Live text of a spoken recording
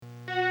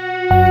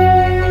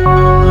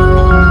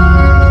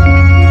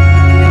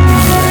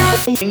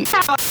This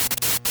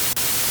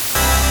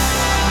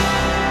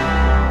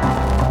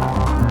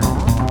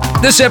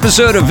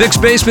episode of Vic's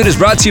Basement is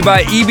brought to you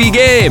by EB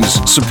Games.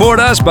 Support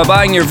us by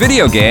buying your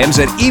video games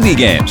at EB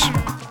Games.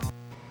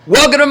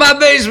 Welcome to my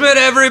basement,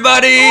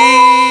 everybody!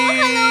 Oh,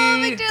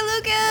 hello, Victor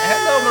Lucas!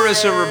 Hello,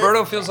 Marissa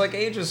Roberto. Feels like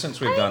ages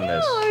since we've done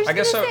this. I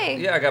guess so.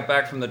 Yeah, I got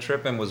back from the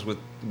trip and was with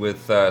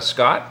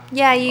Scott.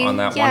 Yeah, you. On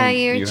that yeah, one.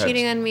 You were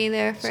cheating on me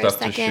there for a stuff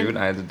second. to shoot.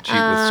 I had to cheat with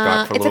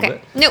Scott for a little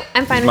bit. No,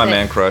 I'm fine He's with my it.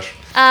 man crush.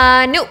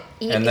 No.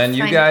 And then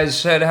you fine.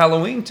 guys had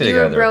Halloween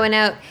together. You were growing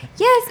out.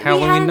 Yes, we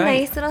Halloween had a night.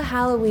 nice little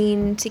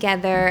Halloween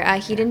together.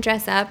 He didn't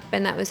dress up,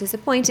 and that was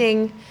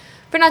disappointing.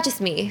 For not just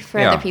me, for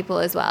Yeah. other people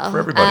as well. For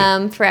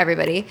everybody. For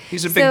everybody.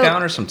 He's a big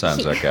downer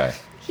sometimes, that guy.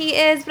 He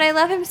is, but I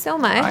love him so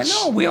much. I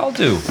know, we all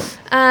do. He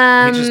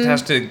just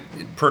has to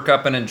perk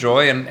up and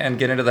enjoy and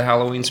get into the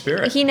Halloween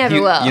spirit. He never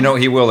will. You know,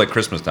 he will at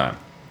Christmas time,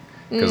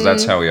 because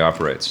that's how he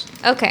operates.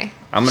 Okay.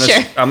 I'm gonna sure.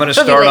 I'm gonna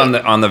It'll be start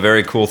late. on the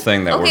very cool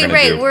thing that we're Okay, gonna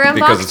right, do we're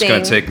because it's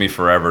gonna unboxing. take me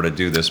forever to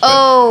do this. But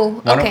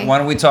Oh, why okay. don't, why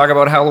don't we talk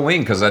about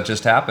Halloween, because that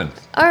just happened.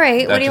 All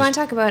right. That What do you just- want to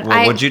talk about?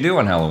 Well, what'd you do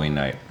on Halloween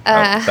night?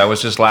 That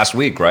was just last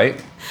week, right?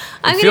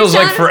 I'm It gonna feels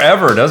like sound-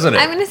 forever, doesn't it?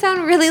 I'm gonna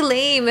sound really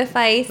lame if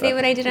I say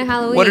what I did on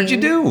Halloween. What did you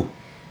do?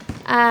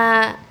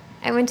 I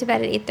went to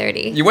bed at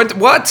 8:30. You went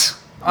what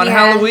on Yeah.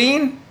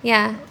 Halloween?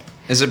 Yeah.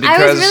 Is it I was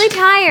because really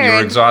tired. you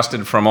were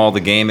exhausted from all the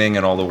gaming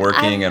and all the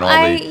working and all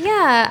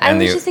I and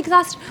was the- just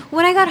exhausted.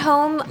 When I got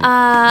home, the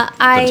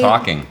I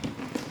talking?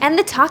 and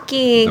the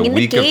talking The and the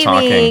week of gaming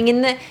talking.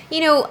 and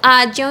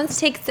the Jones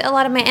takes a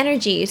lot of my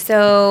energy.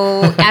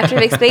 So after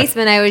Vic's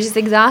Basement, I was just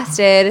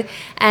exhausted,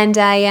 and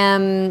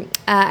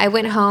I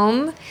went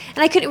home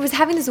and I was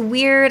having this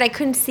weird. I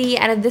couldn't see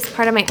out of this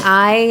part of my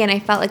eye, and I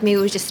felt like maybe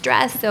it was just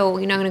stress. So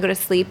I'm gonna go to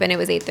sleep, and it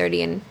was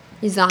 8:30 and.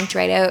 You zonked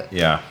right out.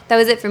 Yeah. That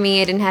was it for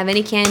me. I didn't have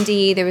any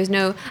candy. There was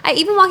no...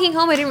 even walking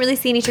home, I didn't really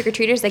see any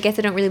trick-or-treaters. I guess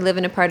I don't really live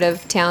in a part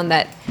of town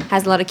that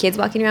has a lot of kids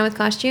walking around with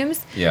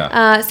costumes.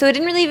 Yeah. So it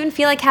didn't really even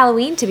feel like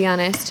Halloween, to be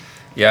honest.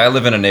 Yeah, I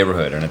live in a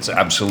neighborhood, and it's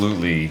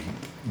absolutely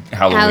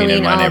Halloween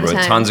in my all the neighborhood.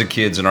 time. Tons of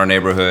kids in our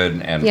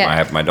neighborhood, and Yeah. I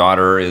have my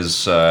daughter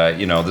is,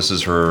 this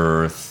is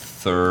her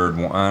third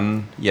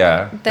one.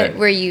 Yeah.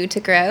 Where you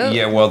took her out?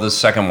 Yeah, well, the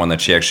second one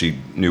that she actually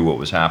knew what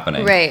was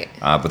happening. Right.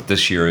 But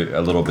this year,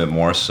 a little bit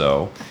more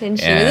so. And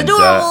she was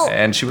adorable.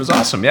 And she was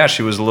awesome. Yeah,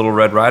 she was a little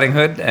Red Riding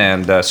Hood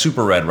and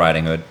Super Red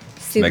Riding Hood.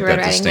 Super Make Red that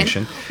Riding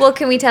distinction. Hood. Well,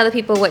 can we tell the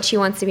people what she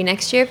wants to be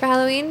next year for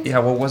Halloween? Yeah,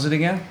 what was it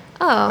again?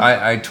 Oh.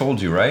 I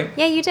told you, right?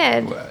 Yeah, you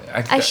did.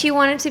 She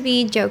wanted to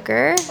be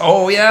Joker.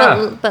 Oh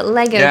yeah. But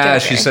Lego Yeah,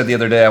 Joker. she said the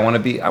other day, I want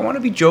to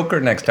be Joker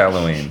next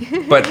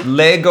Halloween, but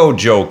Lego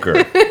Joker.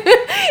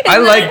 I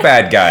like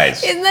bad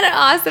guys. Isn't that an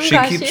awesome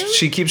costume?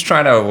 She keeps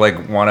trying to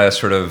want to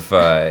sort of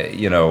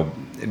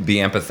be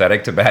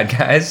empathetic to bad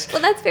guys.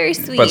 Well, that's very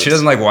sweet. But she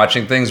doesn't like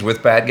watching things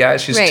with bad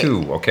guys. She's Right.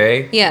 2,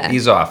 okay? Yeah.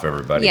 Ease off,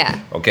 everybody. Yeah.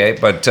 Okay?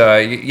 But,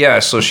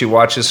 so she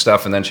watches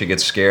stuff and then she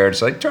gets scared.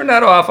 It's like, turn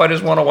that off. I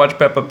just want to watch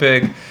Peppa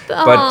Pig.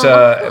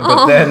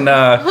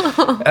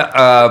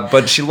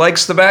 But she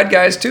likes the bad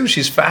guys, too.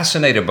 She's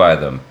fascinated by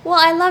them. Well,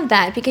 I love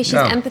that because she's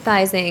Yeah.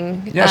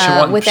 empathizing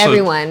with so,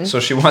 everyone. So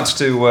she wants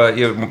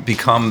to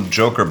become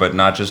Joker, but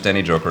not just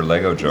any Joker,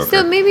 Lego Joker.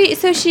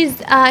 So she's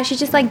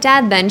just like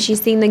Dad. Then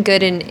she's seeing the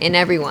good in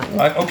everyone.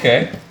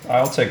 Okay,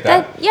 I'll take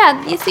that.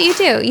 You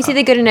do. You see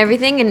the good in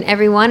everything and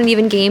everyone, and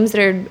even games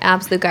that are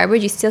absolute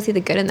garbage. You still see the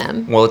good in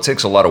them. Well, it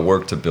takes a lot of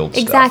work to build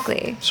stuff.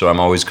 Exactly. So I'm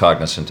always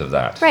cognizant of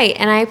that. Right,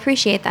 and I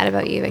appreciate that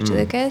about you, Victor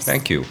Lucas.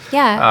 Thank you.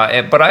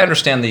 Yeah. But I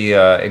understand the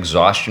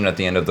exhaustion at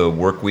the end of the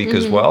work week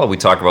as well. We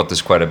talk about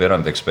this quite a bit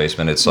on Vic's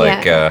Basement. It's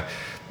like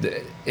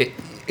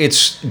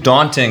it's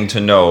daunting to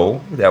know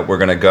that we're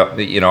going to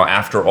go,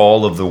 after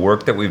all of the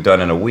work that we've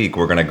done in a week,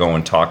 we're going to go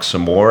and talk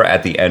some more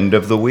at the end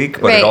of the week.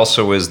 But Right. it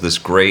also is this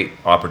great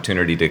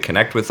opportunity to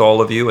connect with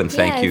all of you and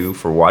thank Yes. you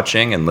for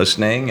watching and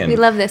listening. And We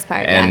love this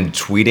part, And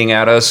tweeting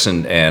at us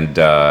and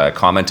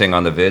commenting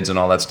on the vids and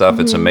all that stuff.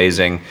 It's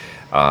amazing.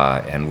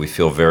 And we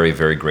feel very,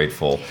 very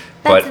grateful.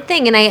 That's the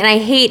thing, and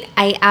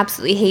I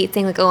absolutely hate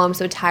saying like, oh, I'm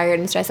so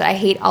tired and stressed out. I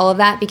hate all of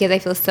that because I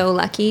feel so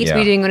lucky to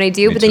be doing what I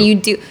do. Me But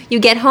then too. you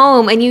get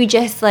home and you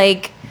just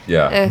like,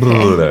 Yeah.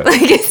 okay.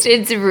 Like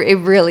it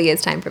really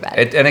is time for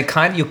bed.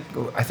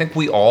 I think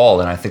we all,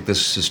 and I think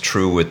this is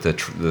true with the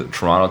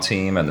Toronto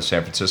team and the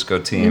San Francisco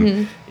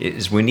team,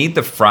 is we need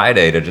the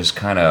Friday to just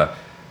kind of,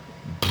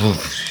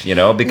 because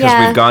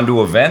we've gone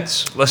to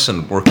events.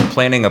 Listen, we're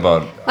complaining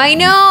about. I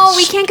know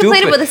we can't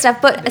complain stupid- about this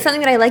stuff, but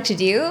something that I like to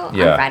do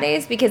Yeah. on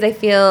Fridays because I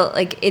feel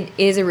like it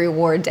is a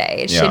reward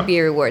day. It Yeah. should be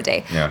a reward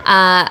day.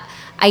 Yeah.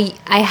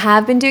 I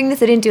have been doing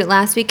this. I didn't do it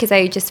last week because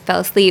I just fell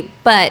asleep.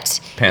 But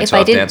Pants if I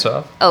off, did, dance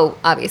off? Oh,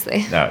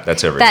 obviously. No,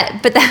 that's everything.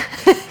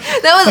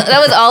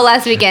 That was all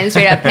last weekend.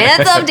 Straight up,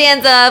 pants off,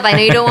 dance off. I know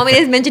you don't want me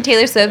to mention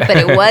Taylor Swift, but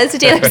it was to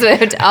Taylor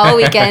Swift all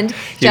weekend.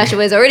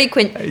 Joshua's already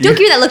Don't give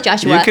me that look,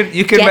 Joshua.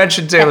 You could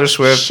mention Taylor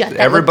Swift. Shut that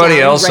Everybody look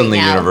down else right in the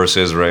now. universe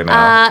is right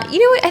now. You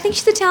know what? I think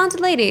she's a talented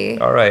lady.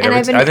 All right. And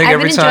I think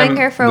every been time enjoying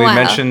her for a we while.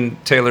 mention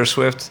Taylor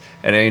Swift,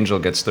 an angel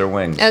gets their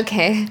wings.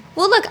 Okay.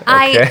 Well, look,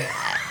 Okay.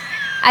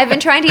 I've been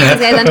trying to get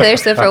these guys on Taylor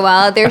Swift for a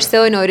while. They're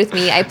so annoyed with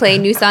me. I play a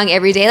new song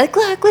every day. Like,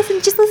 look,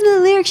 listen, just listen to the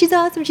lyrics. She's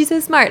awesome. She's so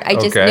smart.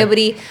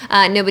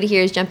 Nobody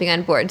here is jumping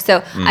on board.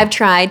 So I've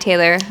tried,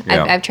 Taylor.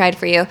 Yeah. I've tried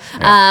for you.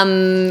 Yeah.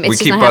 It's We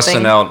just keep not busting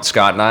happening. out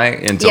Scott and I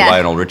into Yeah.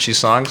 Lionel Richie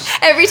songs.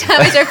 Every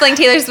time I start playing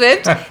Taylor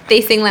Swift,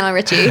 they sing Lionel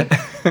Richie.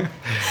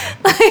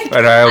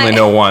 But I only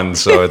know one,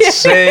 so it's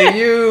say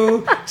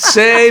you,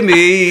 say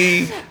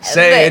me,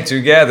 say it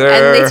together.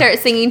 And they start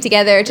singing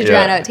together to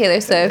drown Yeah. out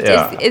Taylor Swift.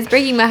 Yeah. It's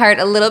breaking my heart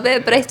a little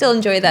bit, but I still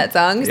enjoy that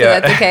song, so Yeah.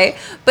 that's okay.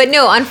 But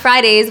no, on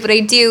Fridays, what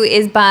I do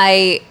is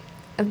buy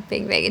a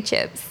big bag of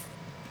chips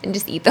and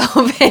just eat the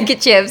whole bag of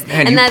chips.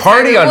 Man, and you that's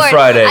party my on reward.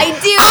 Friday. I do,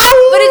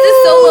 but it's a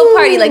solo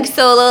party, like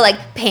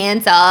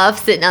pants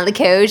off, sitting on the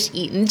couch,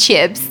 eating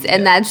chips,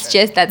 and that's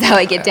how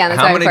I get down. That's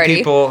How how I many party.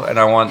 people, and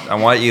I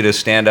want you to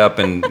stand up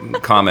and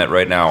comment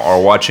right now, are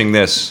watching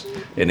this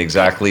in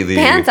exactly the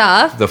Pants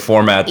off, the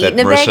format that eating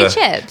a bag of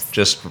Marissa chips.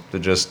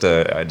 just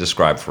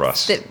described for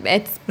us.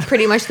 It's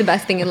pretty much the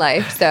best thing in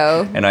life.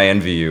 So And I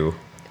envy you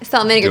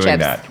salt and vinegar doing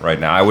chips. that right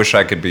now. I wish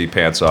I could be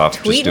pants off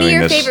just Tweet doing me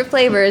your this. favorite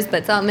flavors,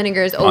 but salt and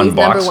vinegar is always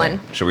number Unboxing. one.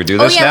 Should we do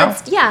this yeah, now?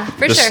 Yeah,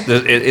 for sure.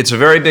 It's a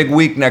very big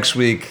week next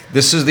week.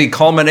 This is the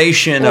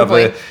culmination Oh, of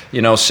boy.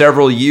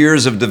 several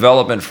years of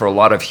development for a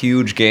lot of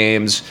huge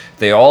games.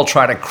 They all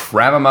try to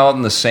cram them out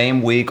in the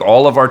same week.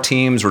 All of our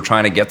teams, we're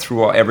trying to get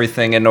through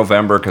everything in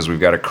November because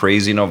we've got a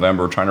crazy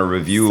November. We're trying to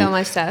review So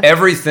much stuff.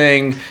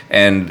 everything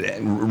and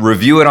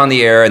review it on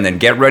the air, and then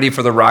get ready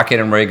for the Rocket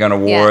and Ray Gun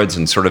Awards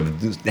and sort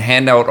of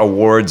hand out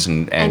awards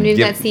and we've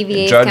got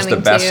CVAs judge the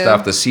coming best too.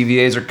 stuff. The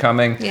CVAs are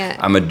coming. Yeah.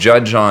 I'm a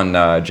judge on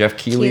Jeff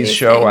Keighley's Keighley's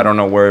show. thing. I don't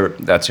know where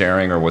that's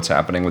airing or what's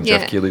happening with Yeah.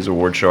 Jeff Keighley's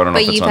award show. I don't know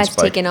But if it's you've on had to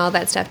Spike. take in all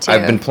that stuff too.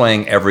 I've been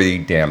playing every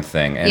damn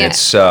thing, and Yeah.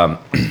 it's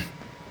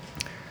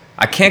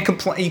I can't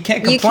complain. You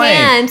can't You complain.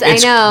 can't, I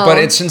It's- know. But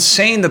it's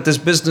insane that this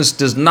business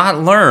does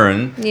not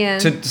learn Yeah.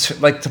 to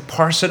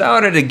parse it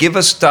out and to give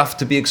us stuff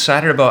to be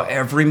excited about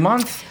every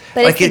month.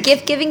 But Like it's the it-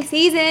 gift-giving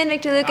season,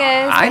 Victor Lucas. They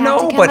I have know,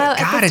 to come but out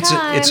at God, this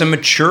it's a time.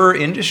 mature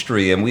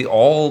industry, and we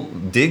all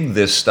dig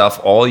this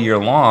stuff all year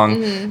long,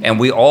 Mm-hmm. and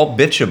we all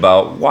bitch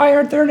about why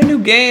aren't there any new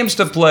games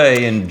to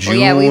play in June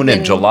we've been-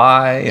 and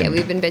July, Yeah, and,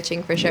 we've been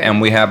bitching for sure. and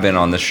we have been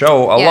on the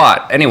show a Yeah.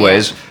 lot.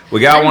 Anyways,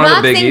 we got one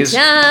of the Unboxing biggies.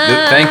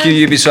 time. Thank you,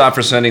 Ubisoft,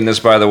 for sending this.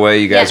 By the way,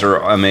 you guys Yeah. are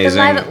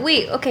amazing.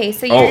 Wait, okay,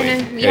 so you're Oh, gonna you yeah,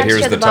 have to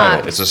here's show the the title.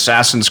 box. It's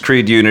Assassin's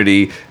Creed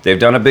Unity. They've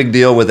done a big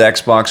deal with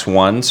Xbox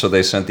One, so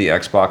they sent the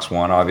Xbox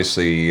One.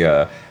 Obviously,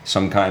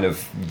 some kind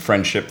of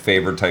friendship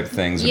favor type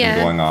things have Yeah,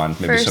 been going on.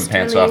 Maybe some first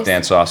pants off, release.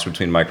 dance offs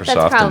between Microsoft.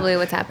 That's probably and,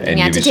 what's happening. and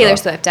Yeah, to Ubisoft. Taylor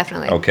Swift,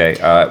 definitely. Okay,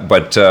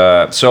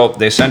 so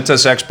they sent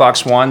us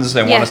Xbox Ones.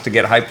 They want Yeah. us to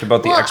get hyped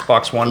about the Well,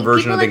 Xbox One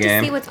version of the People like to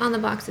see game. what's on the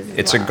boxes as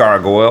It's a well.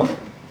 gargoyle.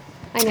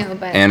 I know,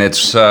 but And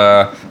it's,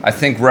 I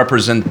think,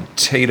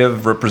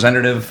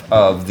 representative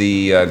of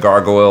the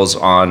gargoyles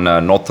on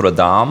Notre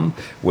Dame,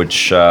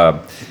 which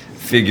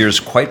figures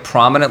quite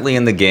prominently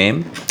in the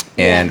game.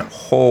 And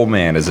oh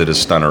man, is it a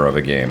stunner of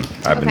a game!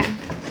 I've Okay. been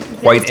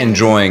quite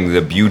enjoying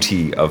the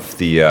beauty of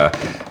the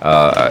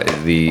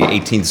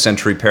 18th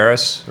century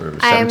Paris or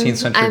 17th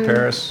century I'm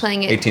Paris,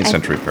 Playing it. 18th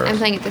century Paris. I'm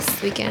playing it this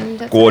weekend.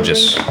 That's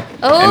Gorgeous. amazing.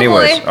 Oh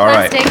Anyways, boy, all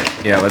right.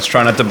 plastic. Yeah, let's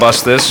try not to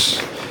bust this.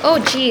 Oh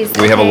jeez.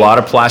 We have a lot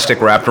of plastic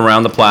wrapped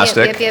around the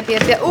plastic.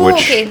 Yep. Oh, which,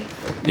 okay.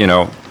 you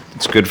know,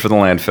 it's good for the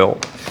landfill.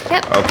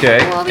 Yep. Okay.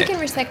 Well, we can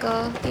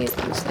recycle these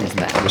things,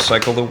 but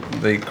Recycle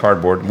the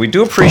cardboard. We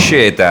do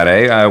appreciate that,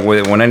 eh?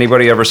 When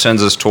anybody ever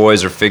sends us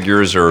toys or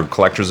figures or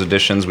collector's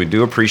editions, we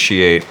do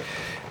appreciate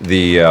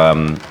the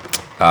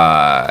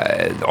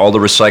all the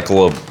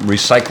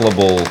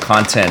recyclable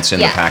contents in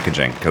the Yeah.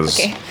 packaging. Because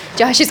okay.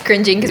 Josh is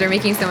cringing because we're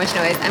making so much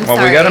noise. I'm well,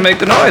 sorry. we got to make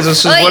the noise. This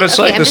is Oh, what it's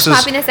okay, like. I'm This just is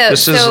popping this out.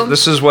 So-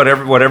 this is what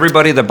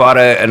everybody that bought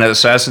an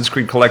Assassin's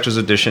Creed Collector's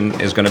Edition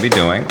is going to be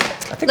doing.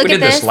 I think Look we at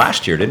did this this.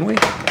 last year, didn't we?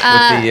 With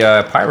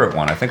the pirate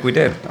one. I think we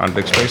did on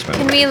Big Spaceman.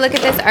 Can we look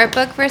at this art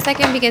book for a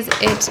second because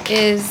it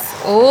is?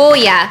 Oh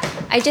yeah,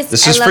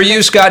 This I is love for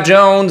you, Scott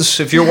Jones,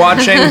 if you're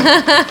watching.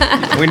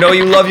 We know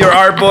you love your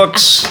art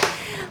books.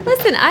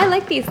 Listen, I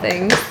like these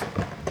things.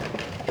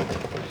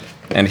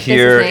 And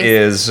here nice.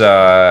 is,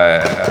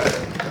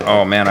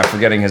 oh man, I'm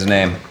forgetting his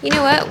name. You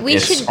know what? We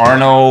It's should.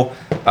 Arno,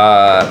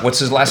 what's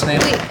his last name?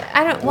 Wait,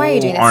 I don't. Why are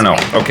you doing this? Arno.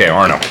 to me? Okay,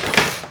 Arno.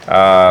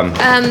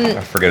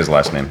 I forget his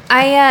last name.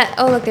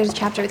 Oh look, there's a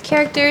chapter with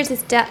characters.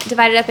 It's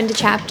divided up into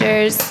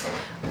chapters.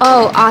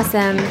 Oh,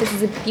 awesome! This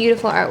is a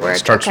beautiful artwork.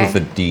 Starts okay. with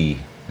a D,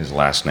 his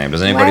last name.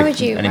 Does would anybody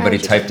you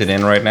do typed this? it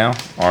in right now?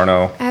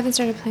 Arno, I haven't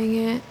started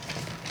playing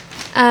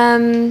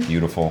it.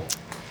 beautiful.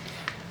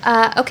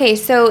 Okay,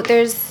 so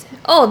there's.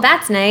 Oh,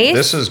 that's nice.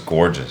 This is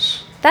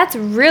gorgeous. That's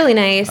really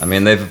nice. I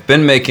mean, they've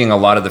been making a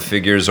lot of the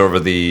figures over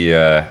the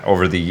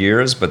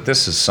years, but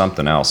this is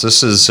something else.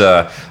 This is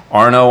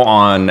Arno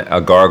on a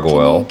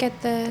gargoyle, Can you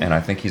get the? and I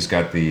think he's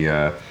got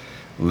the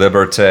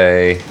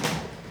liberté,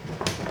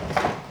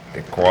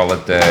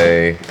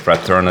 equalité,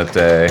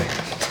 fraternité.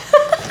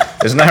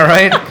 Isn't that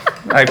right?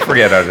 I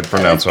forget how to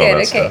pronounce all that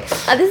Good. Okay.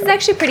 stuff. This is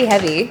actually pretty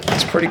heavy.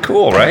 It's pretty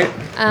cool, right?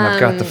 And I've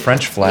got the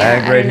French flag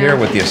yeah, I right don't here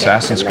know. with the Yeah.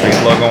 Assassin's Creed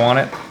logo on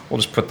it. We'll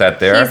just put that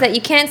there.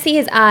 You can't see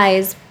his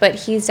eyes, but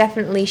he's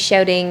definitely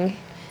shouting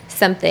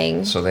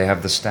something. So they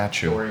have the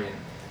statue. Dorian.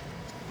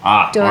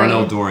 Dorian.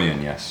 Arnold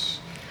Dorian, yes.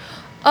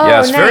 Oh,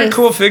 Yes, nice. very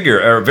cool figure,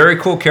 or very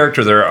cool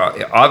character. They're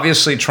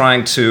obviously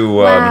trying to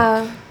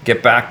Wow.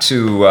 get back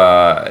to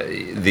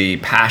the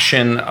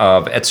passion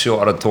of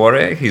Ezio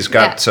Auditore. He's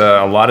got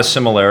a lot of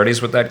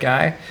similarities with that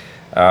guy,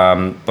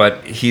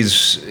 but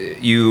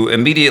you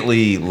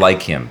immediately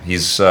like him.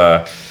 He's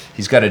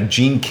got a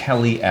Gene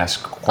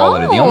Kelly-esque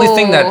quality. The only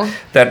thing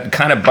that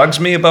kind of bugs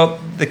me about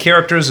the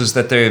characters is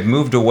that they've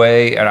moved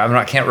away, and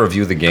I can't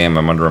review the game.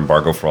 I'm under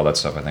embargo for all that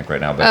stuff, I think,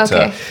 right now. But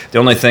Okay. the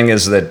only thing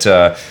is that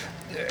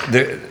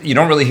you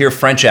don't really hear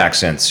French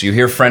accents. You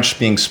hear French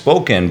being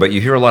spoken, but you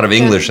hear a lot of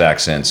English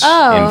accents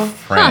Oh, in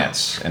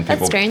France, and That's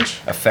people strange.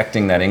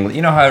 affecting that English.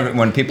 You know how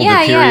when people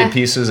Yeah, do period yeah.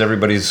 pieces,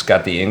 everybody's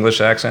got the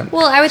English accent.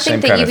 Well, I would Same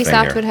think that kind of thing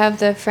Ubisoft here. would have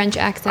the French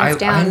accents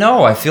down. I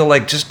know. I feel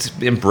like just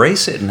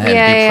embrace it and be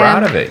Yeah,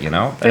 proud yeah. of it. You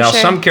know. For Now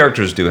sure. some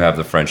characters do have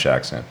the French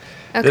accent.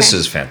 This Okay.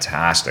 is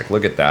fantastic.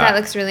 Look at that. That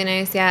looks really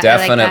nice. Yeah,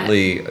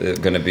 Definitely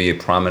going to be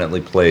prominently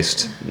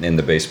placed in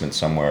the basement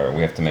somewhere.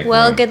 We have to make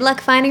Well, room. good luck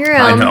finding a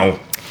room. I know.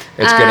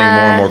 It's getting more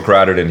and more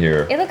crowded in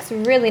here. It looks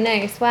really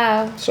nice.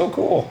 Wow. So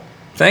cool.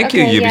 Thank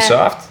Okay, you, yeah.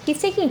 Ubisoft.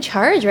 He's taking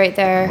charge right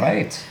there.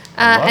 Right.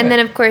 I love And it. then,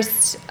 of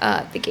course,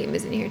 the game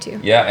is in here too.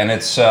 Yeah, and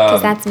it's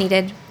Because that's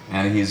needed.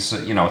 and he's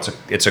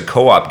it's a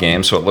co-op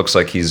game, so it looks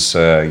like he's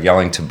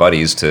yelling to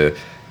buddies to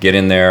get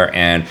in there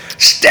and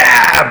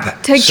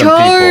stab. Take some people.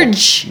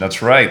 charge!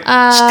 That's right.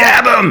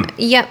 Stab him.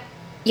 Yep.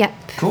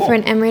 Cool. For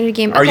an M-rated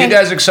game. Are Okay. you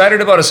guys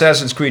excited about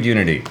Assassin's Creed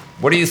Unity?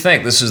 What do you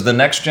think? This is the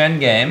next gen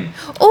game.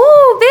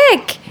 Oh,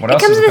 Vic! What it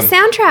else comes has with a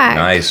soundtrack.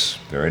 Nice,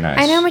 very nice.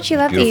 I know how much you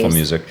love Beautiful these.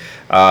 music.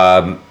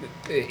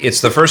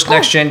 It's the first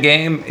next gen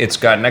game. It's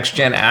got next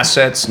gen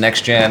assets,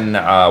 next gen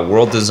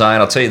world design.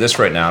 I'll tell you this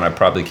right now, and I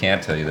probably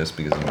can't tell you this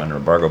because I'm under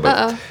embargo, but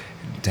Uh-oh.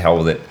 to hell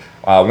with it.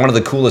 One of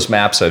the coolest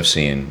maps I've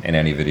seen in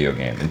any video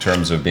game in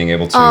terms of being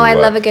able to. Oh, I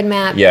love a good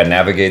map. Yeah,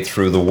 navigate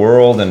through the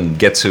world and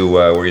get to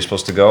where you're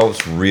supposed to go.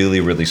 It's really,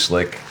 really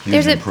slick.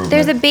 Huge improvement.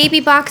 There's a baby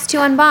box to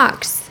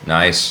unbox.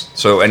 Nice.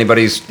 So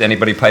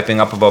anybody piping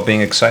up about being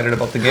excited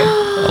about the game?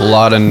 A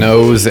lot of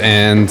no's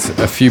and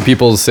a few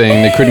people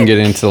saying they couldn't get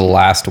into the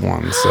last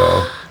one.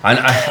 So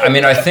I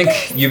mean, I think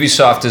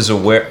Ubisoft is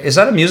aware. Is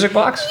that a music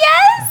box?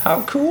 Yes!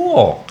 How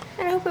cool.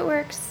 I hope it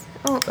works.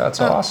 Oh, That's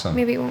awesome.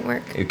 Maybe it won't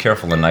work. Be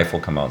careful, the knife will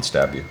come out and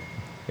stab you.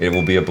 It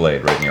will be a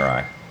blade right in your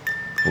eye.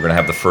 We're going to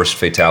have the first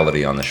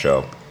fatality on the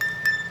show.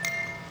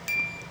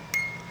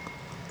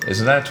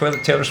 Isn't that a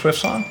Taylor Swift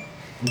song?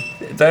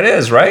 That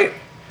is, right?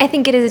 I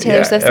think it is a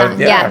Taylor Swift song.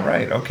 Yeah,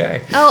 right.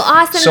 Okay. Oh,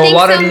 awesome! So a Thanks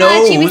lot so of much,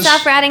 no's.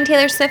 Ubisoft, for adding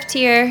Taylor Swift to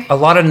your. A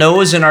lot of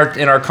no's in our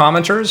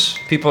commenters.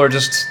 People are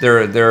just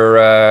they're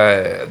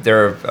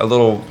a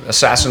little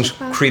Assassin's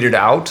Creeded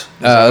out. Is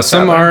that what's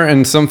some happening? are,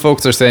 and some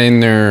folks are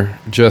saying they're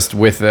just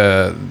with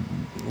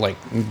like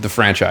the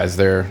franchise.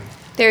 They're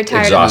They're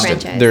tired Exhausted.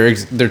 of the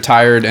franchise. they're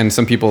tired, and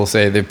some people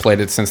say they've played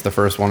it since the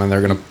first one, and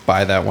they're gonna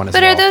buy that one as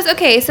But well. are those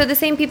okay? So the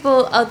same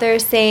people out there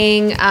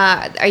saying,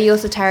 "Are you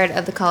also tired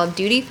of the Call of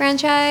Duty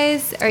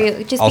franchise?" Are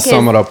you just I'll because?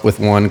 sum it up with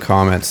one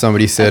comment.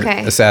 Somebody said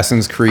Okay.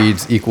 Assassin's Creed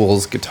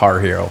equals Guitar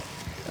Hero.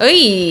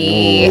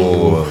 Oy.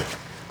 Whoa.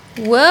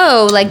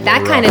 Whoa, like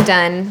that kind of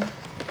done.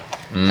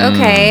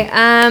 Okay.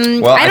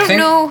 Well, I don't think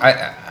know.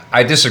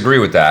 I disagree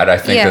with that. I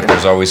think Yeah. that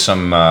there's always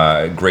some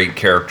great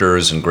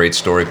characters and great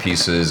story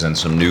pieces and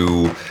some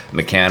new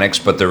mechanics,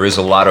 but there is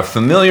a lot of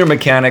familiar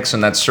mechanics,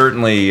 and that's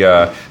certainly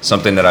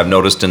something that I've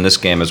noticed in this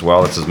game as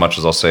well. It's as much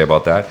as I'll say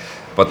about that.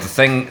 But the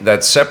thing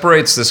that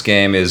separates this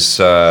game is,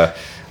 the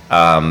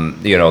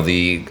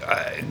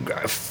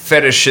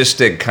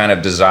fetishistic kind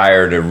of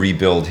desire to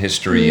rebuild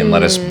history and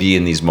let us be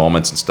in these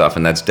moments and stuff,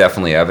 and that's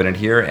definitely evident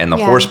here. And the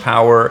Yeah.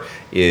 horsepower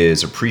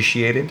is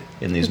appreciated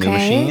in these new Okay.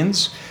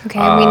 machines. Okay,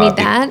 we need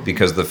that.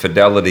 Because the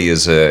fidelity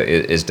is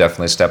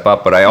definitely a step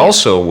up. But I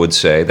also would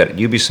say that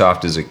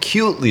Ubisoft is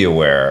acutely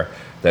aware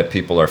that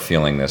people are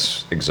feeling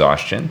this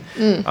exhaustion.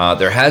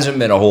 There hasn't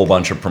been a whole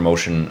bunch of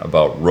promotion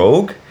about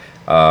Rogue.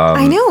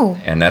 I know.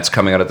 And that's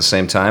coming out at the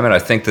same time. And I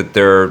think that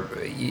they're,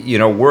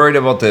 worried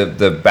about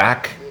the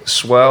back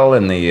swell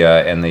and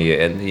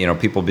the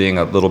people being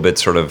a little bit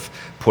sort of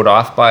put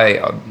off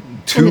by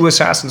two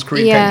Assassin's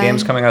Creed Yeah.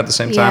 games coming out at the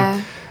same Yeah.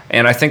 time.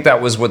 And I think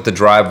that was what the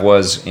drive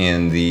was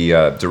in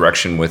the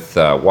direction with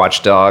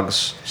Watch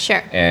Dogs.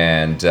 Sure.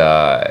 And,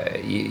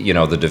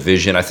 the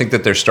Division. I think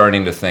that they're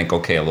starting to think,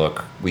 okay,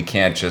 look, we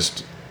can't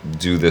just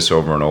do this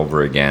over and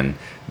over again.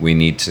 We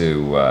need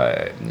to,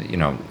 Right,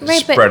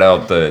 but- spread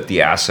out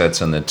the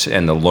assets and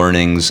the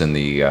learnings and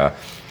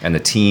the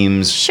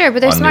teams. Sure,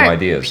 but they're on new smart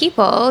ideas.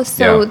 people,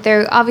 so Yeah.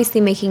 they're obviously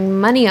making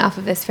money off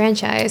of this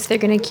franchise. They're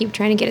going to keep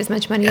trying to get as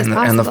much money as And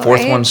possible. the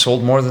fourth right? one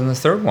sold more than the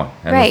third one,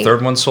 and Right. the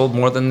third one sold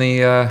more than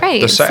the Right, The I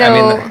mean, so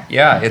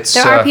it's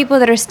There are people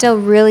that are still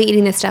really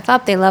eating this stuff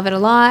up. They love it a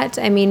lot.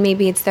 I mean,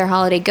 maybe it's their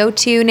holiday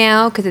go-to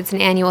now because it's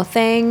an annual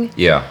thing.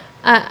 Yeah.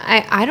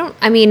 I don't.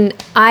 I mean,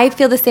 I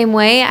feel the same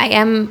way. I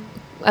am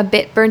a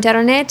bit burnt out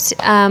on it.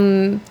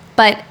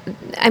 But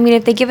I mean,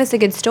 if they give us a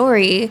good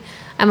story,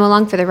 I'm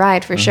along for the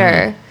ride for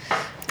sure.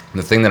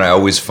 The thing that I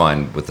always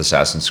find with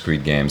Assassin's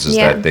Creed games is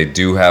Yeah. that they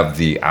do have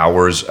the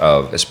hours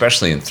of,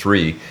 especially in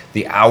 3,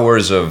 the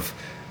hours of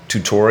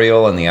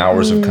tutorial and the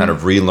hours of kind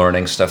of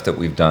relearning stuff that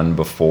we've done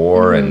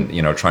before, and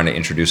trying to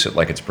introduce it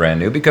like it's brand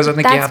new, because I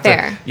think That's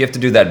fair. you have to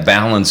do that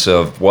balance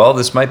of, well,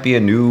 this might be a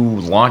new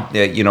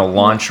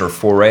launch or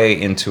foray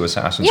into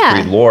Assassin's Yeah.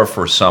 Creed lore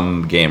for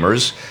some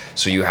gamers,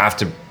 so you have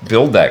to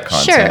build that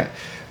content. Sure.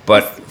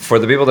 But for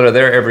the people that are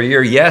there every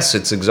year, yes,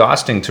 it's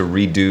exhausting to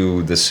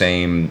redo the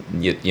same,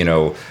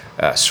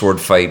 sword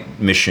fight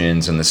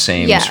missions and the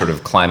same Yeah. sort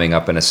of climbing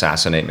up and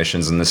assassinate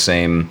missions and the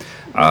same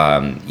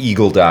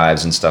eagle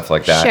dives and stuff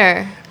like that.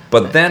 Sure.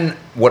 But then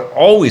what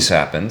always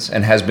happens,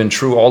 and has been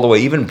true all the way,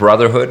 even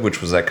Brotherhood,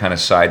 which was that kind of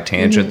side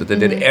tangent that they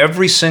did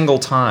every single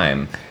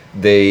time,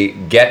 they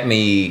get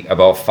me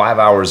about 5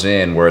 hours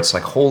in where it's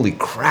like, holy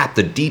crap,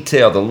 the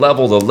detail, the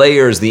level, the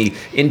layers, the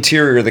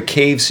interior, the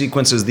cave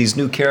sequences, these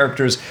new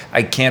characters,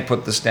 I can't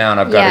put this down.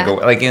 I've got Yeah. to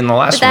go. Like in the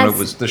last But one, it that's-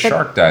 was the but-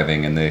 shark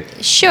diving and the...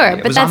 Sure, it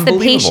but was that's the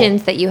unbelievable.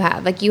 patience that you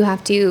have. Like you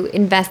have to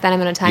invest that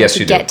amount of time Yes,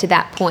 to you do. get to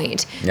that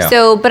point. Yeah.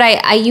 So, but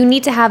you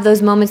need to have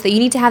those moments that you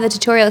need to have the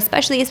tutorial,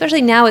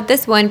 especially now with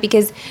this one,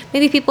 because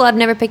maybe people have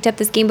never picked up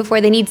this game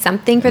before. They need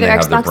something for And their they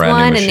have their Xbox brand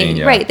new One, machine, and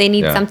yeah. they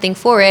need Yeah. something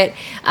for it,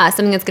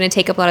 something that's going to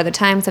take up a lot of their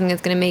time, something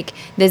that's going to make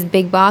this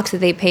big box that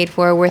they paid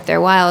for worth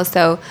their while.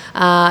 So,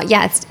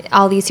 it's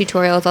all these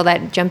tutorials, all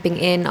that jumping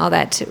in, all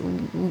that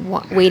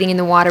waiting in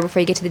the water before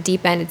you get to the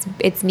deep end.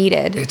 It's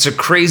needed. It's a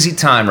crazy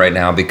time right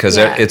now because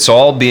Yeah. it's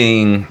all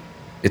being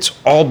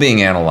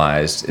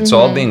analyzed. It's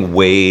all being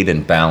weighed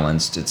and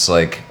balanced. It's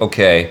like,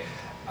 okay,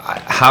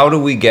 how do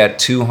we get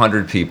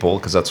 200 people,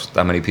 because that's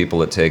how many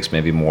people it takes,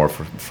 maybe more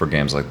for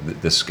games like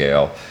this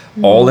scale,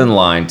 all in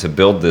line to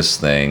build this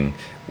thing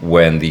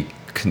when the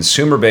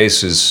consumer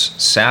base is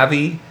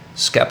savvy,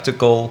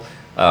 skeptical,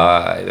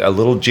 a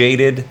little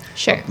jaded,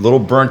 Sure. a little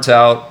burnt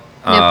out.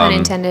 No pun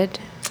intended.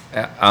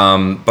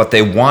 But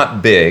they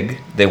want big.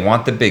 They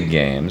want the big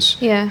games.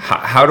 Yeah.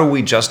 How do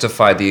we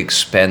justify the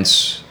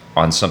expense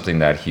on something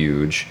that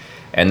huge?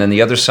 And then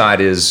the other side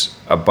is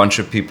a bunch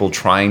of people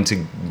trying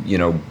to,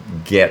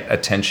 get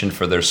attention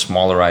for their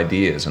smaller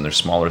ideas and their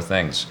smaller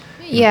things.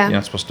 Yeah. You're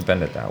not supposed to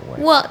bend it that way.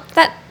 Well,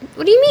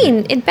 what do you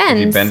mean? It bends.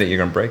 If you bend it, you're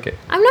gonna break it.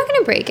 I'm not going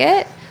to break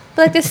it.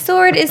 But like the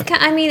sword is,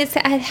 it's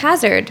a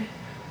hazard.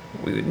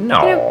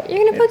 No. You're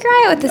going to poke your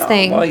eye out with this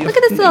thing. Well, Look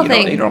at this little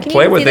thing. You don't Can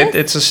play even with see it. this?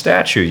 It's a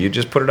statue. You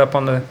just put it up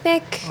on the.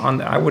 Vic.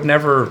 I would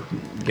never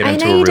get I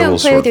into know a you real don't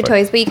play with your sword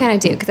fight. toys, but you kind of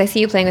do because I see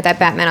you playing with that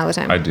Batman all the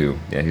time. I do.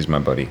 Yeah, he's my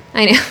buddy.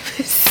 I know.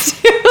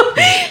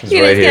 He's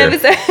right here.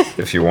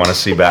 If you want to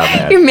see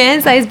Batman. Your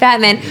man-sized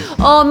Batman.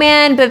 Oh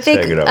man, but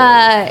Vic, Take it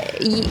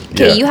over.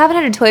 okay, you haven't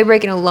had a toy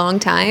break in a long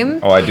time.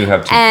 Oh, I do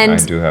have two. And- I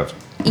do have.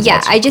 Yeah,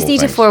 lots of I just cool need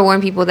to things.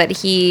 forewarn people that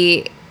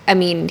he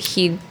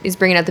is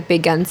bringing out the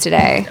big guns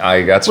today.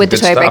 I got some with the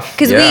good toy break stuff.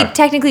 because Yeah. we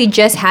technically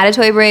just had a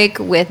toy break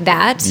with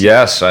that.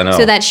 Yes, I know.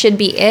 So that should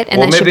be it, and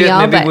well, that should maybe be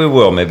all. maybe But we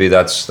will. Maybe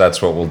that's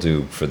what we'll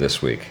do for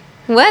this week.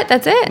 what?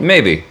 That's it?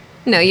 Maybe.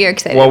 No, you're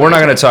excited. Well, we're not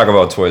about going to talk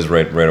about toys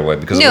right away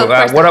because No, of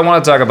course what not. I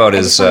want to talk about I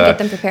is just wanna get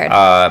them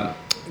prepared.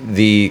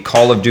 the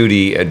Call of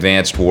Duty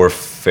Advanced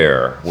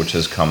Warfare, which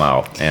has come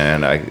out,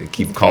 and I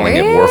keep calling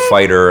it Very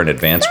Warfighter and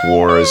Advanced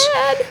Wars,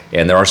 bad.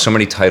 and there are so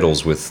many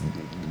titles with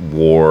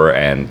war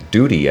and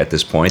duty at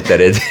this point that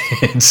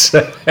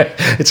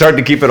it's hard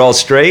to keep it all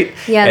straight.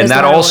 Yeah, and there's a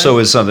that lot of also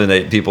work. is something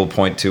that people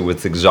point to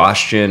with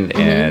exhaustion Mm-hmm.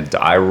 and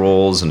eye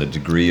rolls and a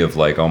degree of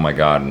like, oh my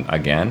god,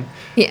 again.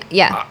 Yeah,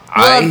 yeah.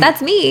 Well, I-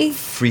 that's me.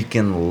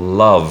 Freaking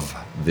love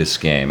this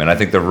game, and I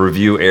think the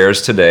review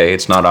airs today.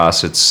 It's not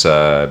us; it's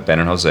Ben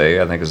and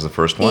Jose. I think is the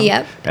first one.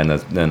 Yep. And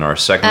then our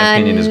second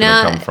opinion is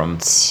going to come from.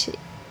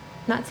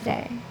 Not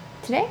today.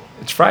 Today?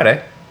 It's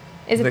Friday.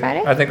 Is it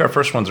Friday? I think our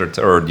first ones are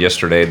or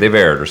yesterday. They've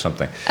aired or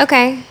something.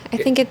 Okay, I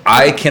think it.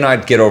 I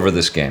cannot get over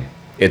this game.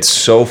 It's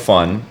so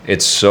fun.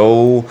 It's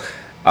so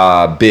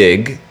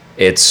big.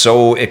 It's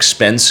so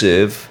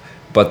expensive.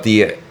 But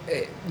the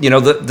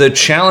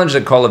challenge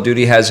that Call of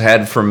Duty has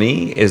had for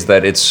me is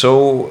that it's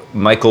so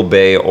Michael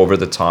Bay, over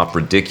the top,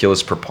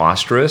 ridiculous,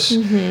 preposterous,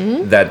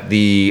 that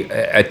the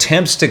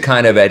attempts to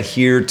kind of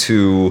adhere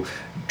to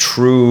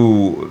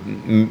true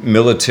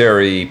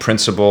military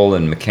principle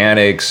and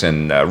mechanics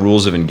and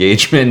rules of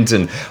engagement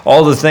and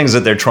all the things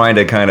that they're trying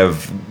to kind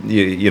of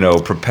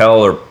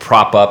propel or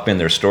prop up in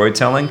their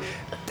storytelling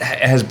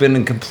has been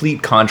in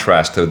complete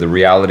contrast to the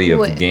reality of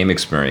the What- game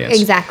experience.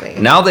 Exactly.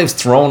 Now they've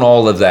thrown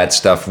all of that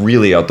stuff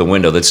really out the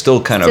window. That's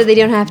still kind So of they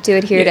don't have to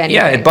adhere to anything.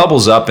 yeah, it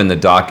bubbles up in the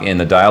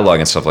dialogue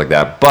and stuff like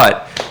that.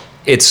 But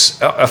it's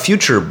a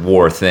future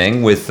war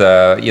thing with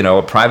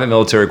a private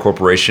military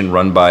corporation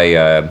run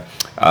by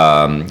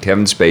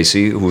Kevin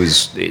Spacey,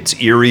 it's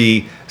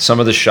eerie. Some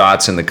of the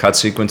shots and the cut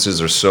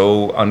sequences are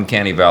so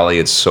uncanny valley.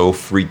 It's so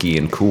freaky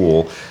and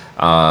cool.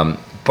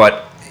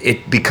 But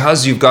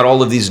because you've got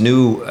all of these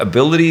new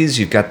abilities,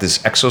 you've got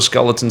this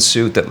exoskeleton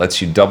suit that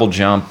lets you double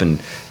jump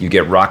and you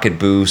get rocket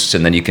boosts,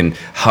 and then you can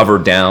hover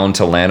down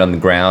to land on the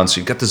ground. So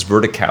you've got this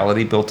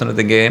verticality built into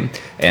the game,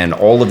 and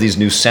all of these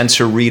new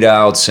sensor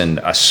readouts, and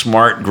a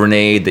smart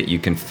grenade that you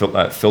can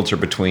filter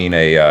between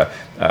a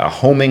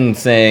homing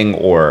thing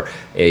or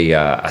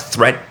a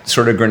threat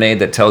sort of grenade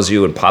that tells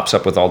you and pops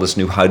up with all this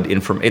new HUD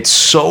information. It's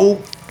so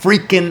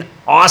freaking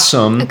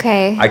awesome.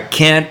 Okay. I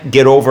can't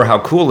get over how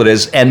cool it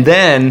is. And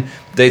then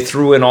they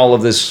threw in all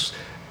of this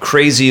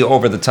crazy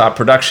over-the-top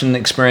production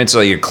experience.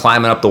 So you're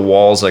climbing up the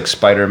walls like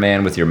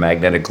Spider-Man with your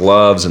magnetic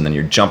gloves, and then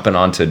you're jumping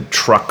onto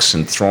trucks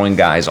and throwing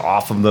guys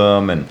off of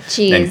them. And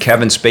then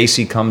Kevin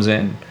Spacey comes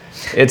in.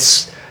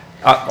 It's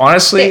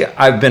honestly,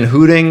 I've been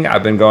hooting.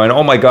 I've been going,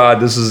 oh my God,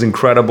 this is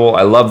incredible.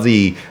 I love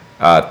the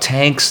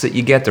tanks that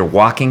you get. They're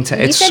walking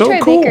tanks. It's so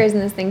cool. You said Troy Baker is in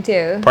this thing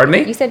too. Pardon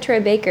me? You said Troy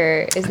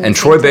Baker is in this thing. And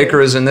Troy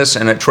Baker is in this,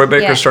 and Troy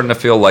Baker's starting to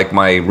feel like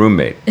my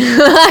roommate.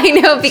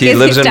 I know, because he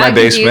lives in my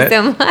basement.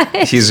 So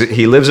much.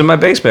 He lives in my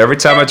basement. Every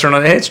time I turn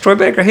on, hey, it's Troy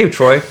Baker. Hey,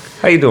 Troy.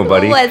 How you doing,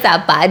 buddy? What's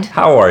up, bud?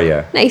 How are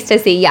you? Nice to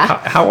see ya.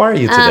 How are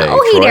you today,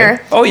 oh, hey Troy?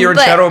 there. Oh, you're in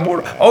Shadow of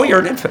Mordor. Oh, you're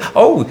an infant.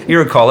 Oh,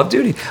 you're in Call of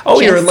Duty.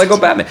 Oh, you're in Lego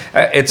Batman.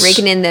 It's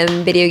raking in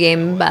the video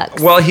game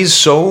bucks. Well, he's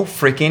so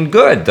freaking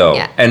good, though.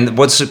 Yeah. And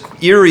what's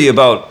eerie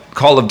about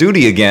Call of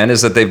Duty again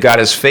is that they've got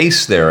his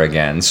face there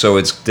again. So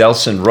it's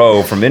Delson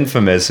Rowe from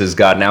Infamous he's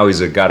got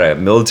a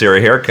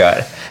military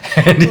haircut,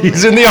 and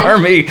he's in the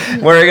army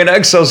wearing an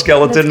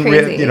exoskeleton,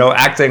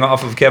 acting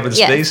off of Kevin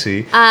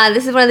Spacey.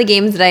 This is one of the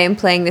games that I am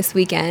playing this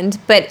weekend,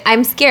 but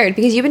I'm scared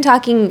because you've been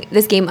talking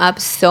this game up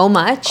so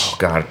much. Oh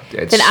God,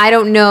 that I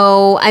don't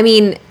know. I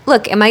mean,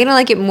 look, am I gonna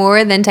like it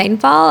more than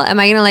Titanfall? Am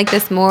I gonna like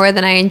this more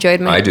than I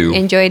enjoyed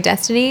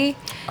Destiny?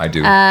 I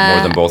do more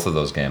than both of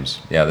those games.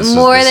 Yeah, this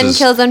more is than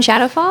Killzone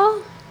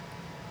Shadowfall.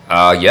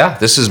 Yeah,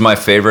 this is my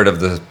favorite of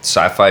the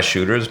sci-fi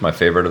shooters. My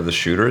favorite of the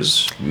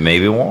shooters,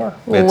 maybe more.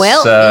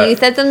 Well, you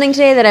said something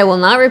today that I will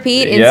not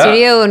repeat in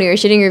studio when we were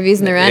shooting reviews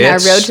in the run. Our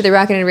Road to the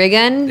Rocket and Ray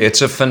Gun.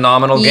 It's a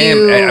phenomenal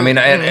game. I mean,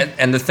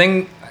 and the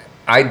thing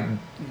I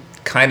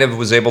kind of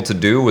was able to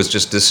do was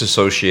just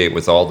disassociate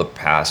with all the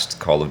past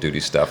Call of Duty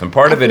stuff. And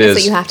part of it is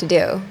what you have to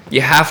do.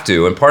 You have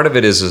to, and part of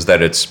it is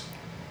that it's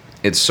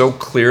so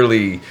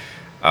clearly.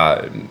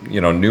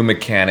 New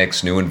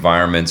mechanics, new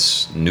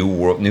environments, new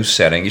world, new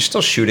setting. You're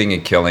still shooting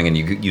and killing, and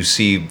you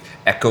see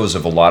echoes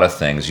of a lot of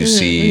things. You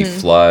see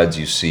floods.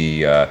 You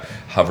see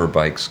hover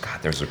bikes.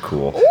 God, those are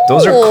cool. Ooh.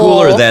 Those are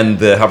cooler than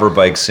the hover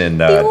bikes in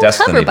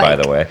Destiny, by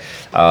the way.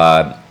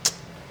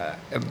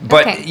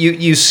 But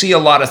you see a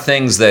lot of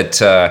things that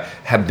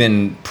have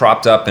been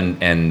propped up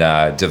and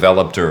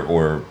developed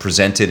or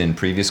presented in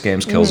previous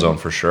games, Killzone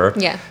for sure.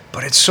 Yeah.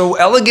 But it's so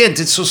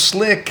elegant. It's so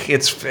slick.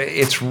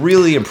 It's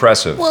really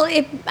impressive. Well,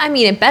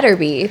 it better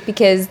be,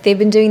 because they've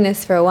been doing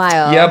this for a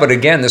while. Yeah, but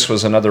again, this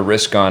was another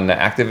risk on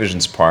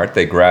Activision's part.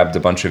 They grabbed a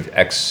bunch of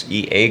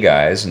ex-EA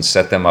guys and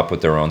set them up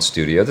with their own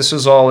studio. This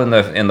is all in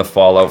the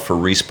fallout for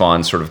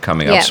Respawn sort of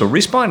coming up. So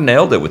Respawn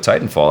nailed it with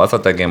Titanfall. I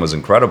thought that game was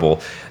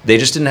incredible. They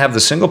just didn't have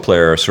the single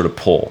player sort of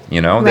pull. They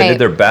did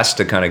their best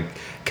to kind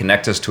of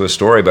connect us to a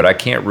story, but I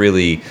can't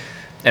really.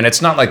 And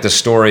it's not like the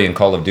story in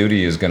Call of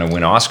Duty is going to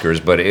win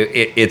Oscars, but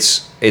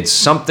it's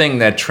something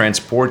that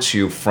transports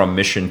you from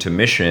mission to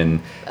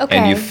mission,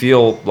 and you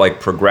feel like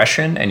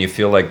progression, and you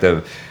feel like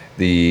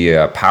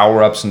the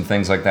power-ups and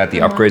things like that, the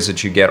upgrades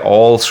that you get,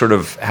 all sort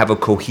of have a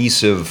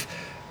cohesive,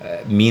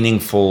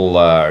 meaningful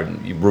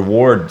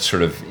reward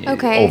sort of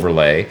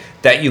overlay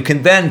that you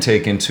can then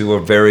take into a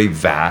very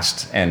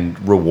vast and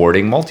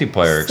rewarding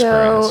multiplayer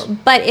experience.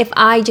 But if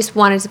I just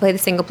wanted to play the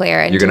single player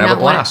and you're going to have a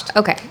blast.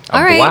 Okay.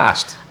 All right.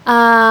 Blast.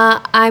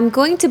 I'm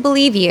going to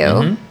believe you.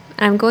 And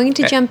I'm going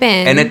to jump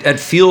in. And it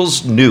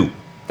feels new.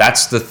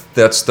 That's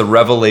the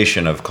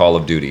revelation of Call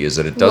of Duty, is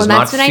that it does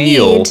not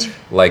feel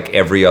like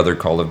every other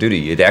Call of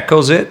Duty. It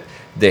echoes it.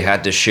 They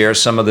had to share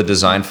some of the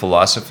design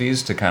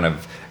philosophies to kind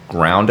of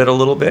ground it a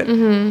little bit.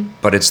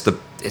 But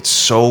it's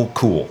so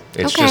cool.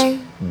 It's just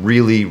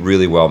really,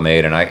 really well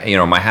made.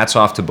 And my hat's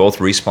off to both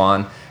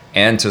Respawn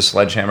and to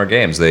Sledgehammer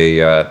Games. They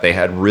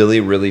had really,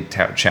 really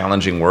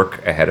challenging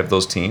work ahead of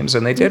those teams,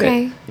 and they did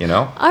it.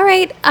 All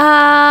right.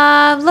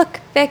 Look,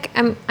 Vic,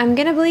 I'm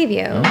gonna believe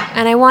you,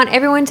 and I want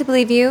everyone to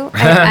believe you.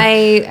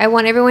 I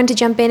want everyone to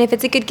jump in if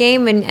it's a good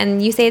game,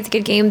 and you say it's a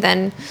good game,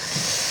 then.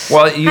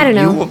 Well, I don't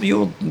know.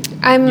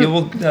 You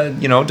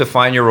will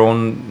define your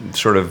own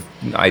sort of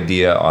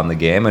idea on the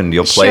game, and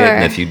you'll play it.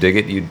 And if you dig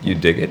it, you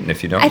dig it, and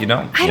if you don't, you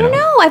don't. I don't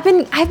know. I've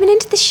been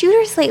into the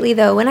shooters lately,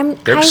 though, and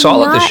they're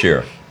solid this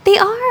year. They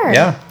are.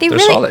 Yeah, they're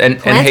really solid. And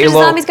Plants vs.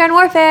 Halo, Zombies Garden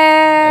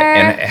Warfare,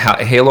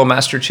 and Halo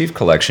Master Chief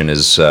Collection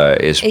is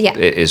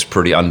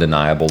pretty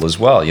undeniable as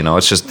well.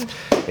 It's just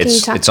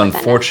it's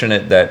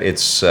unfortunate that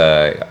it's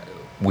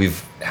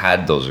we've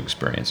had those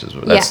experiences.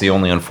 That's the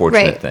only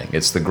unfortunate thing.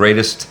 It's the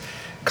greatest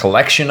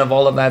collection of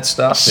all of that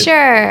stuff.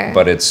 Sure,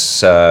 but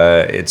it's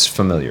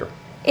familiar.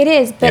 It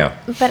is,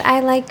 but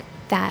I like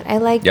that.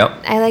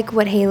 Yep. I like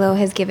what Halo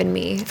has given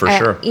me. For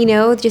sure. You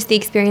know, just the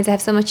experience. I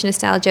have so much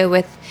nostalgia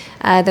with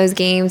those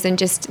games and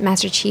just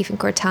Master Chief and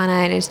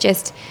Cortana, and it's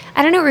just,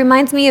 I don't know, it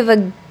reminds me of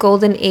a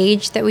golden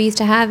age that we used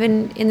to have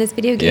in this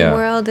video game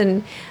world,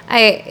 and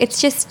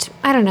it's just,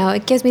 I don't know,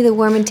 it gives me the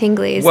warm and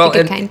tingly, the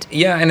good kind.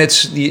 Yeah, and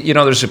it's, you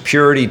know, there's a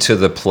purity to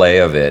the play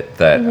of it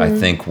that I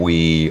think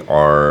we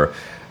are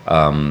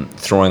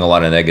throwing a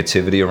lot of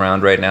negativity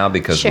around right now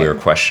because we're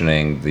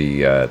questioning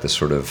the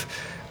sort of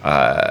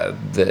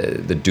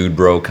the dude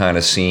bro kind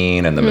of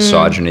scene and the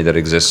misogyny that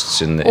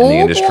exists in the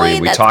industry. Boy,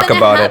 we talk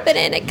about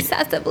it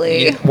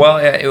excessively. Well,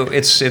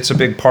 it's a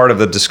big part of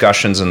the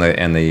discussions and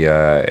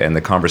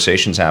the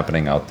conversations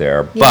happening out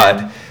there.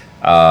 But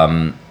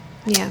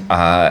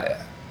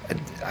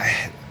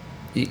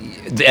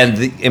and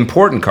the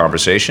important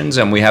conversations,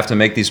 and we have to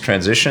make these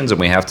transitions, and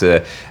we have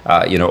to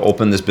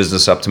open this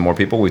business up to more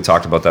people. We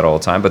talked about that all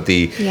the time. But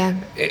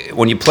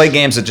when you play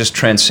games that just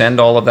transcend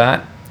all of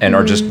that and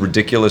are just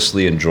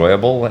ridiculously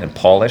enjoyable and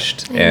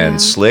polished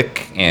and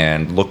slick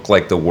and look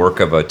like the work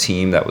of a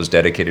team that was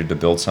dedicated to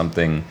build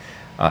something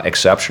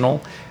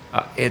exceptional,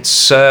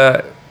 it's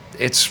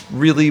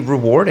really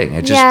rewarding.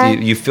 It just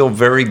you feel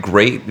very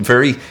great,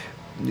 very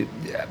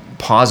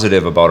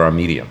positive about our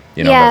medium,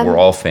 that we're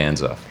all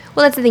fans of.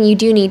 Well, that's the thing. You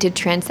do need to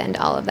transcend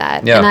all of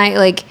that. Yeah.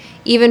 And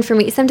even for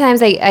me,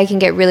 sometimes I can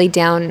get really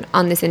down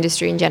on this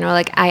industry in general.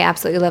 Like, I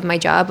absolutely love my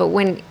job, but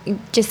when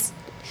just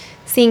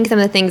seeing some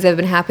of the things that have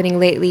been happening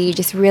lately, you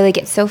just really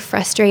get so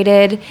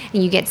frustrated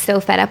and you get so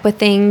fed up with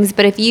things.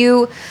 But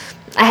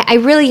I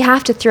really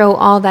have to throw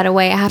all that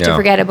away. I have to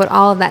forget about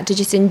all of that to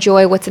just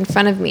enjoy what's in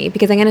front of me,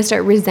 because I'm going to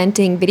start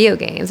resenting video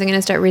games. I'm going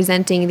to start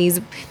resenting these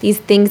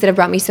things that have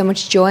brought me so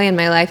much joy in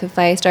my life if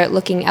I start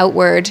looking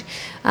outward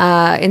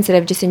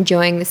instead of just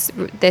enjoying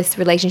this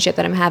relationship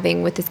that I'm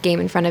having with this game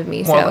in front of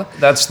me. Well,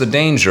 that's the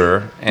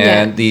danger.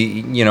 And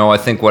I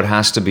think what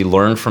has to be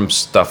learned from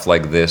stuff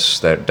like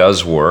this that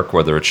does work,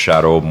 whether it's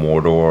Shadow of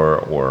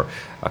Mordor or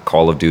a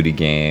Call of Duty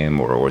game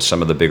or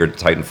some of the bigger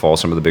Titanfall,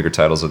 some of the bigger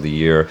titles of the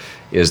year,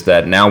 is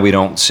that now we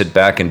don't sit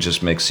back and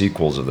just make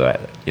sequels of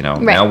that.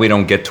 Now we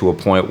don't get to a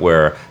point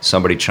where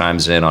somebody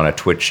chimes in on a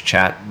Twitch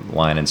chat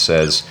line and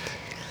says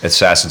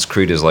Assassin's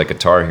Creed is like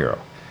Guitar Hero.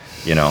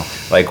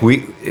 Like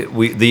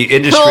the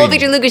industry. Oh,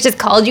 Victor Lucas just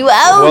called you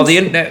out. Well,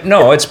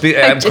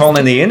 I'm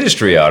calling the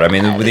industry out. I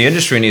mean, the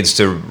industry needs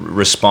to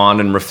respond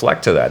and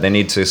reflect to that. They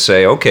need to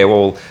say, okay,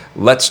 well,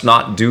 let's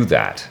not do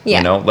that.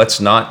 Let's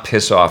not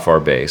piss off our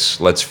base.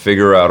 Let's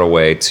figure out a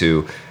way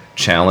to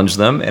challenge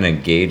them and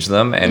engage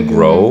them and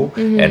grow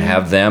and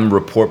have them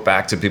report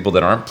back to people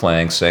that aren't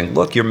playing, saying,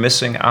 look, you're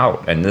missing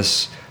out, and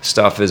this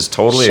stuff is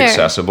totally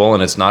accessible,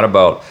 and it's not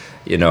about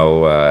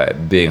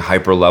being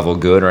hyper level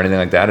good or anything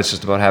like that. It's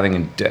just about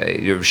having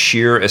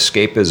sheer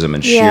escapism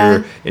and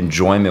sheer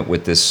enjoyment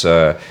with this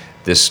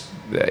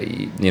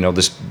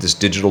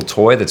digital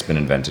toy that's been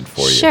invented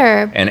for you.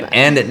 Sure.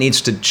 And it needs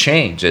to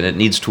change, and it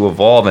needs to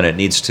evolve, and it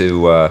needs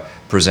to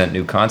present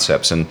new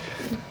concepts. And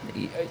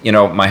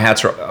my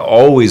hats are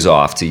always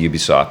off to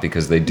Ubisoft,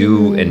 because they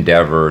do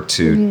endeavor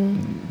to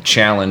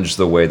challenge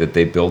the way that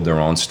they build their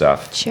own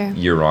stuff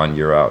year on,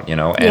 year out,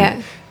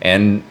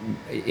 and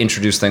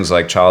introduce things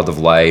like Child of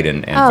Light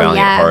and Valiant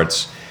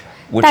Hearts,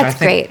 which that's I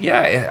think, great.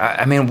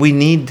 I mean, we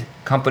need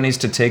companies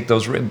to take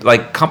those,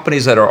 like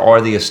companies that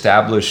are the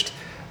established,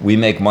 we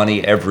make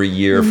money every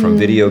year from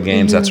video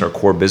games, that's our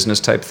core business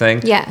type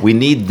thing. Yeah. We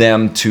need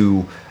them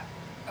to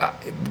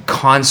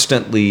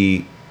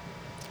constantly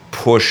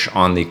push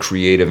on the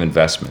creative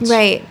investments.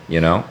 Right.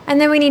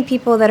 And then we need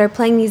people that are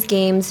playing these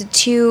games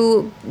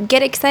to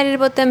get excited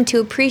about them,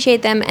 to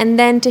appreciate them, and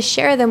then to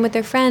share them with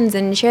their friends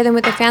and share them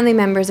with their family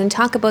members and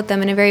talk about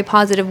them in a very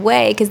positive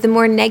way. Because the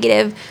more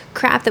negative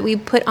crap that we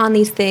put on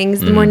these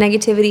things, the more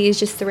negativity is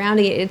just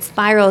surrounding it. It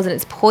spirals and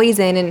it's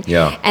poison.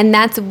 And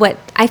that's what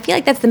I feel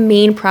like that's the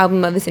main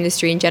problem of this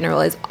industry in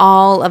general, is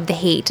all of the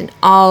hate and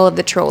all of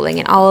the trolling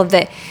and all of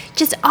the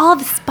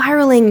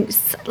spiraling,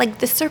 like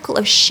the circle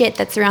of shit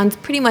that surrounds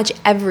pretty much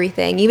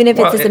everything. Even if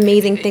it's this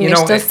amazing thing, there's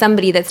still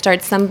somebody that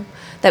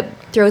that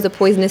throws a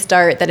poisonous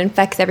dart that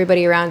infects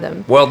everybody around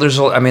them. Well,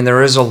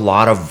 there is a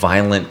lot of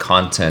violent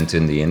content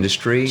in the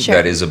industry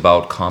that is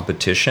about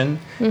competition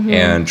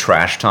and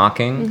trash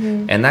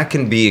talking, and that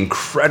can be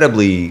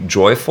incredibly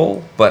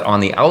joyful, but on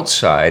the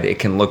outside, it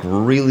can look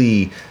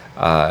really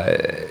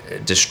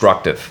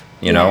destructive,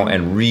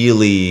 and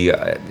really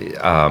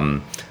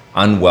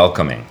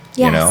unwelcoming,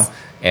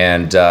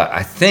 And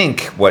I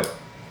think what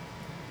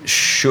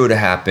should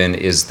happen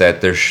is that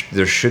there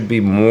should be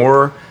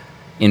more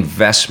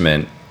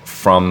investment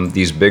from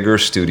these bigger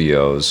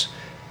studios,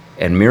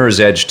 and Mirror's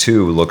Edge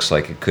 2 looks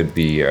like it could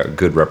be a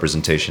good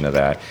representation of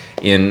that,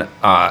 in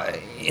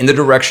the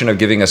direction of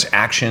giving us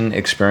action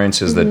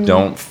experiences that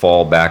don't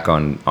fall back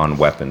on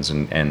weapons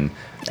and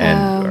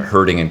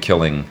hurting and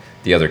killing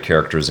the other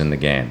characters in the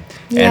game.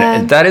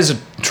 And that is a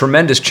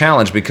tremendous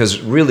challenge,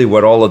 because really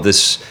what all of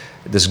this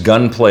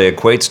gunplay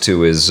equates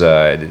to is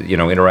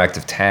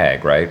interactive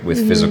tag, right,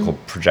 with physical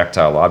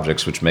projectile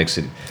objects, which makes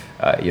it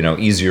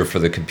easier for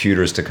the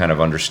computers to kind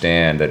of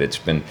understand that it's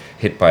been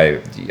hit by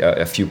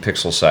a few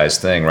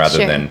pixel-sized thing rather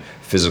Sure. than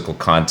physical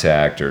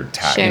contact or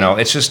Sure.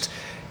 it's just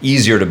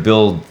easier to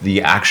build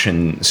the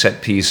action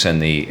set piece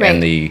and the Right.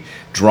 and the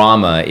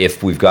drama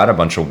if we've got a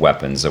bunch of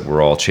weapons that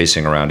we're all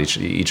chasing around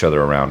each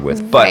other around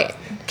with. But Right.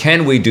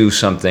 can we do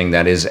something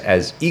that is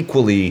as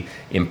equally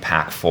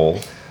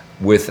impactful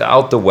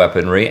without the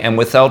weaponry and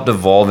without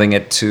devolving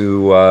it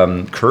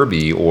to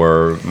Kirby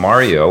or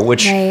Mario,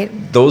 which Right.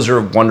 those are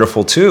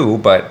wonderful too,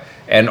 but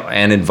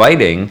and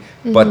inviting,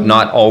 but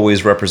not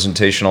always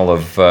representational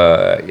of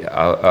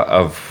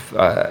a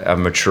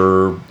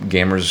mature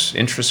gamer's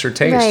interests or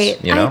tastes. Right.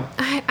 You know.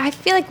 I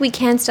feel like we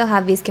can still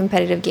have these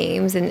competitive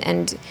games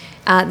and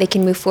they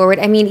can move forward.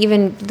 I mean,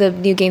 even the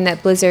new game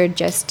that Blizzard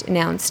just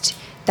announced,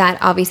 that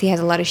obviously has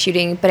a lot of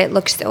shooting, but it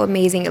looks so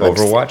amazing. It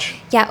looks, Overwatch?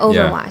 Yeah,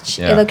 Overwatch.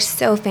 Yeah. It looks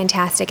so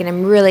fantastic, and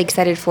I'm really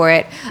excited for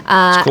it.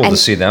 It's cool to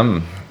see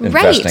them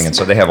investing, Right. and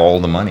so they have all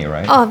the money,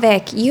 right? Oh,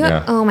 Vic,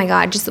 Yeah. oh my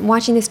God, just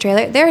watching this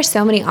trailer, there are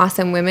so many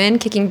awesome women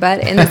kicking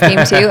butt in this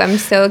game too. I'm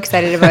so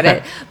excited about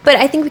it. But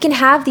I think we can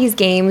have these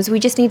games. We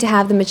just need to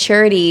have the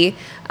maturity.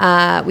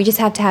 We just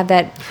have to have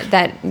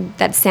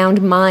that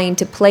sound mind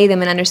to play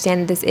them and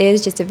understand that this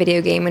is just a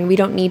video game, and we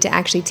don't need to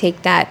actually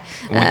take that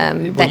Well,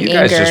 that you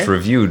anger. guys just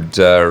reviewed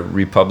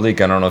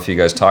Republic. I don't know if you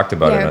guys talked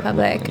about Yeah, it,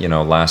 Republic.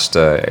 last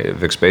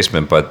Vic's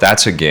Basement, but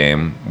that's a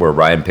game where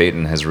Ryan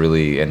Payton has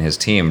really, and his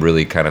team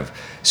really kind of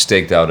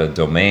staked out a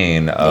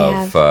domain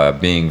of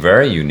being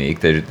very unique.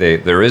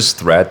 There is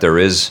threat, there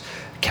is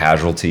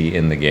casualty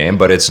in the game,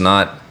 but it's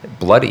not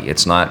bloody.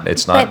 It's not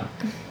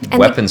and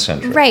weapon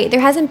centric. Right.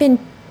 There hasn't been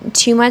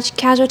too much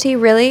casualty,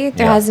 really.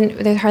 There's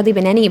hardly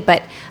been any,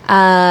 but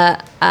the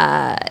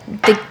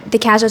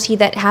casualty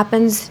that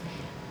happens,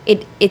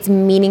 it's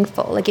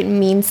meaningful. Like, it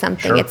means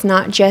something. Sure. It's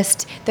not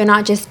just, they're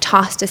not just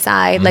tossed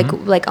aside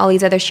like all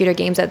these other shooter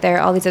games out there,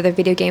 all these other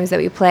video games that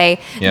we play.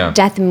 Yeah.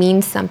 Death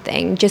means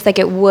something, just like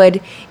it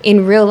would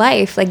in real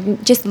life.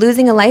 Like, just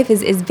losing a life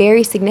is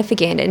very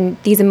significant, and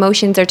these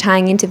emotions are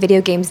tying into video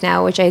games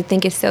now, which I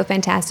think is so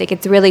fantastic.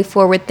 It's really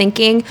forward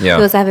thinking. Yeah.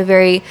 We also have a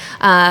very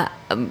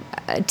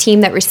a team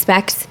that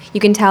respects.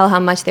 You can tell how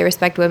much they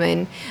respect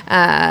women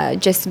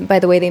just by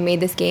the way they made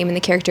this game and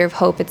the character of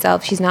Hope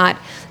itself. She's not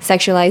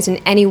sexualized in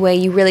any way.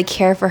 You really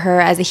care for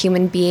her as a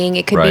human being.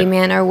 It could be a Right.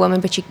 man or a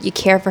woman, but you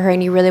care for her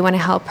and you really want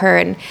to help her.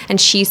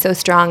 And she's so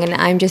strong. And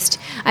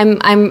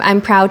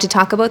I'm proud to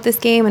talk about this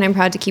game, and I'm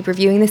proud to keep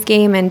reviewing this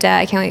game. And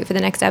I can't wait for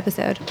the next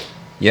episode.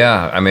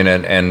 Yeah, I mean,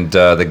 and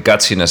the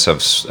gutsiness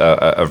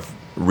of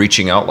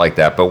reaching out like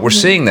that, but we're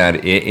seeing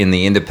that in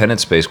the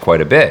independent space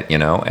quite a bit,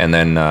 and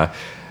then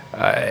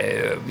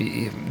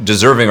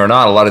deserving or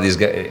not, a lot of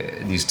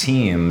these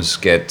teams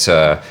get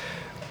a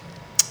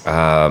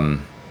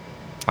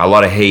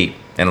lot of hate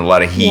and a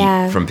lot of heat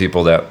Yeah. from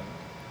people that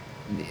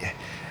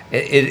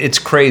it's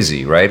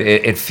crazy, right?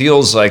 It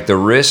feels like the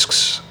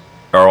risks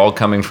are all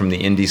coming from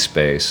the indie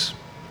space,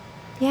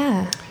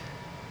 Yeah.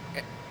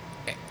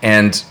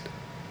 and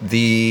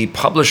the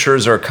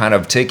publishers are kind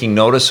of taking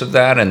notice of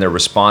that, and they're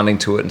responding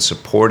to it and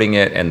supporting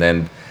it, and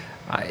then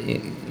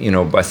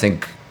I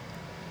think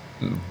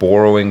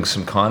borrowing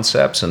some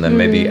concepts, and then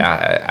maybe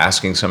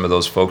asking some of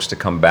those folks to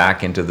come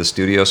back into the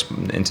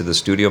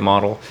studio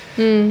model.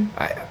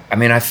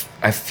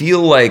 I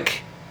feel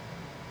like,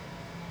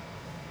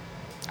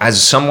 as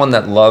someone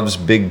that loves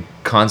big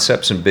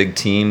concepts and big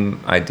team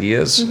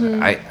ideas,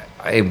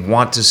 I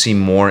want to see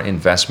more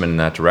investment in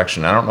that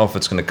direction. I don't know if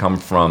it's going to come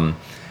from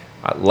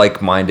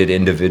like-minded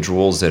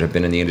individuals that have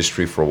been in the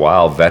industry for a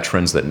while,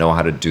 veterans that know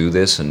how to do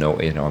this and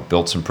have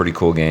built some pretty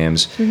cool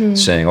games,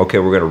 saying, okay,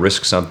 we're going to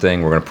risk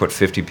something, we're going to put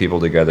 50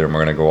 people together, and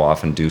we're going to go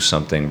off and do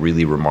something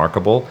really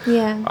remarkable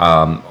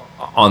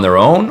on their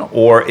own,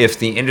 or if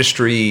the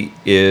industry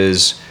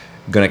is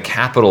going to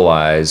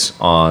capitalize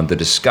on the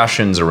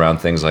discussions around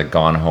things like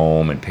Gone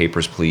Home and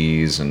Papers,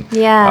 Please, and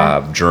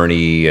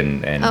Journey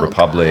and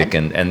Republic,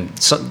 God. and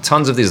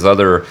tons of these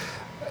other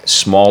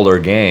smaller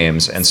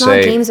games, and Small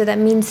say games that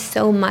mean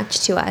so much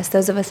to us.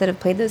 Those of us that have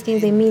played those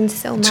games, they mean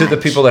so much. to the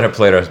people that have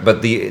played us,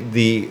 but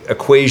the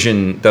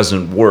equation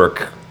doesn't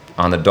work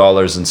on the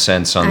dollars and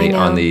cents on I the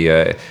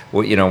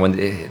know. when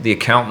the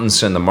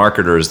accountants and the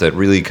marketers that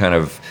really kind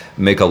of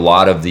make a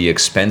lot of the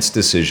expense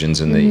decisions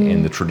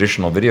in the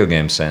traditional video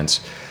game sense,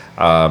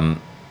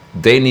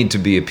 they need to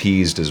be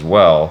appeased as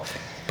well.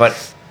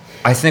 But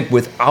I think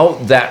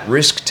without that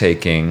risk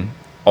taking,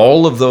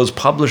 all of those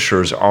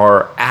publishers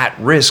are at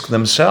risk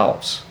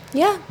themselves.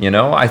 Yeah.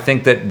 I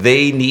think that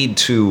they need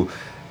to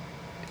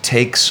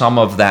take some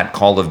of that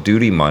Call of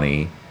Duty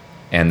money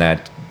and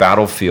that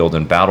Battlefield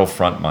and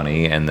Battlefront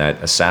money and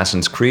that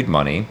Assassin's Creed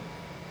money.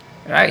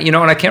 And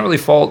I can't really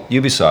fault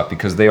Ubisoft,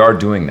 because they are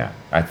doing that.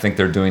 I think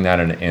they're doing that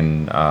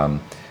in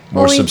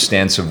more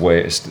substantive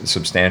ways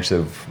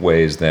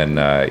than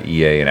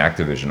EA and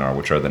Activision are,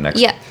 which are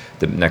the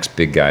the next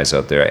big guys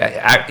out there.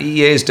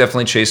 EA is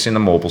definitely chasing the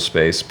mobile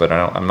space, but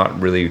I'm not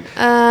really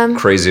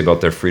crazy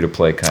about their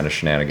free-to-play kind of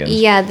shenanigans.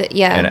 Yeah,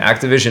 yeah. And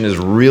Activision is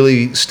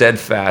really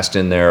steadfast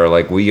in there,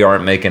 like, we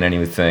aren't making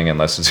anything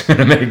unless it's going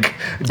to make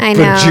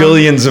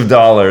bajillions of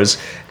dollars.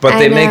 But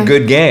they make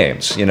good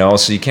games, you know,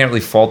 so you can't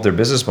really fault their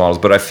business models.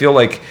 But I feel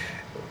like,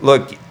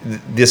 look,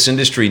 this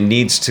industry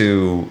needs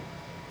to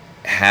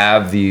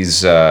have these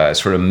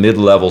sort of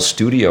mid-level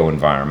studio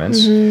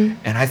environments, and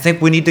I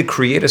think we need to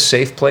create a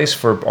safe place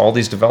for all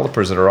these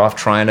developers that are off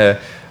trying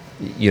to,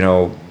 you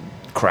know,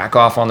 crack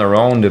off on their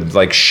own to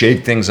like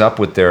shake things up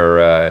with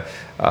their,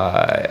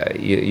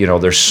 you know,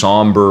 their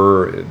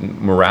somber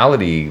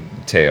morality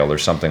tale or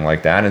something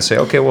like that, and say,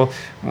 okay, well,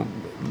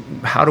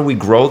 how do we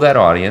grow that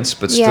audience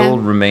but still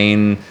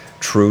remain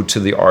true to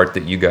the art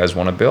that you guys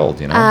want to build?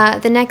 You know,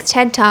 the next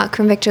TED Talk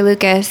from Victor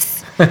Lucas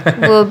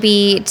will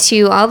be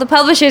to all the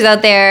publishers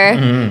out there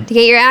to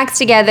get your acts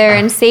together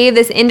and save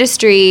this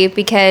industry,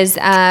 because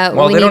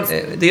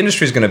the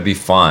industry is going to be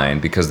fine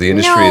because the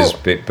industry is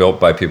built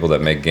by people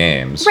that make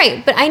games.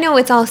 Right, but I know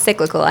it's all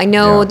cyclical. I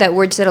know that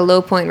we're just at a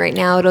low point right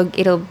now.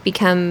 It'll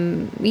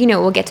become, you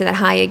know, we'll get to that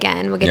high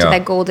again. We'll get to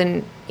that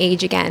golden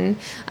age again.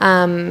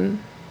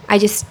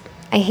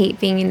 I hate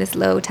being in this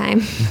low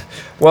time.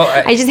 Well,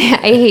 I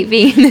hate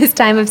being in this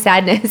time of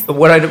sadness.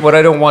 What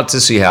I don't want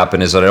to see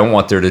happen is that I don't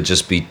want there to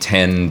just be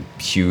 10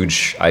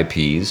 huge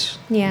IPs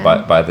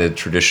by the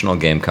traditional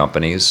game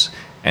companies,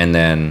 and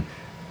then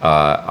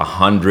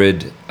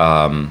 100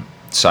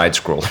 side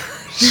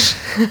scrollers.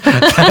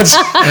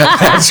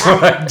 that's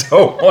what I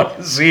don't want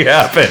to see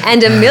happen.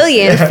 And 1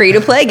 million free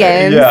to play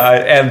games.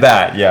 And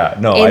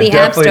that. No, I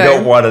definitely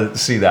don't want to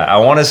see that. I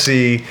want to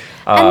see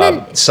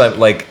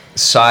like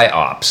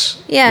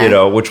PsyOps, you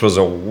know, which was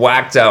a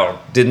whacked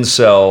out, didn't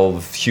sell,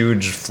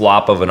 huge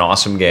flop of an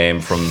awesome game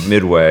from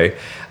Midway.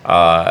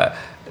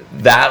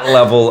 That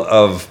level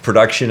of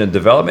production and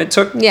development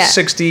took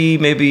 60,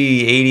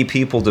 maybe 80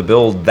 people to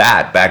build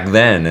that back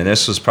then, and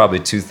this was probably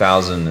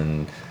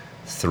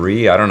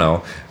 2003. I don't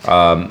know,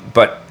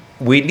 but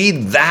we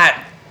need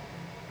that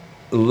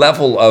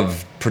level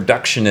of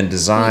production and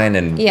design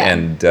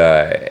and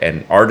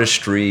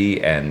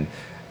artistry and.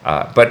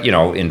 But, you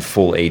know, in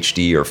full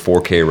HD or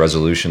 4K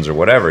resolutions or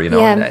whatever, you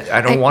know, I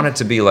don't want it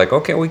to be like,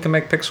 okay, we can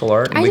make pixel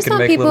art. And I we just can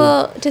want make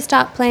people to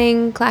stop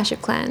playing Clash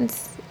of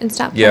Clans and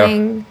stop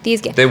playing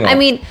these games. They won't. I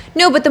mean,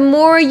 no, but the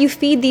more you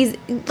feed these...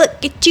 Look,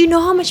 do you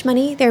know how much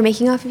money they're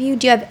making off of you?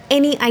 Do you have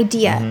any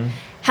idea?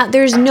 How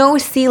there's no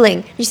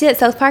ceiling. Did you see that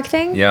South Park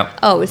thing? Yeah.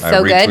 Oh, it's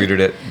so good. I retweeted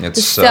it.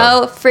 It's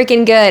so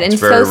freaking good and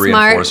so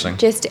smart. Reinforcing.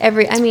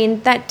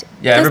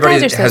 Everybody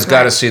has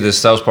got to see this.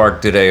 South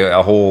Park did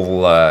a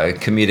whole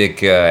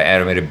comedic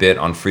animated bit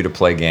on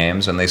free-to-play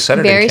games, and they said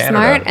it in Canada. Very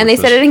smart, and they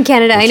said it in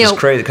Canada. I know. Which is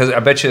crazy, because I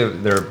bet you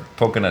they're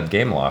poking at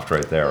Gameloft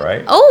right there,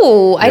 right?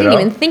 Oh, I didn't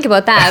even think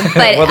about that.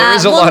 But well, there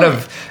is a lot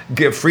of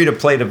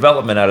free-to-play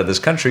development out of this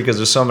country because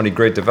there's so many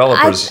great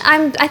developers.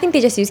 I think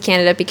they just use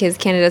Canada because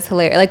Canada's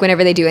hilarious. Like,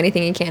 whenever they do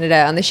anything in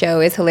Canada on the show,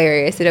 is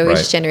hilarious. It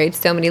always generates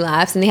so many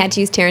laughs, and they had to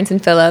use Terrence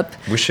and Phillip.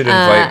 We should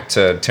invite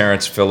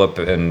Terrence, Phillip,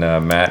 and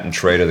Matt and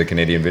Trey to the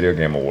Canadian Video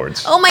Game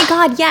Awards. Oh my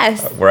God,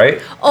 yes.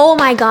 Right? Oh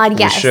my God,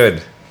 yes. We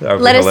should.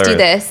 Let us do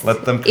this.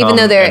 Let them come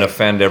and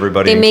offend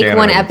everybody. They make Canada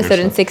one episode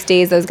in 6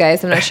 days, those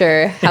guys. I'm not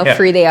sure how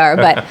free they are,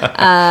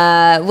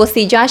 but we'll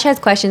see. Josh has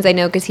questions, I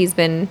know, because he's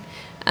been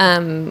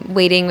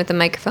waiting with the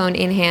microphone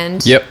in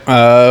hand. Yep.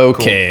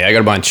 Okay, cool. I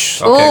got a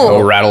bunch. Okay,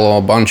 I'll rattle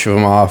a bunch of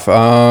them off.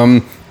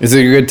 Is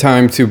it a good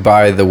time to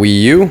buy the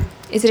Wii U?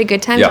 Is it a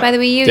good time to buy the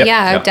Wii U? Yep.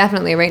 Yeah,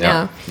 definitely right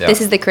now. Yep. This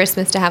is the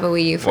Christmas to have a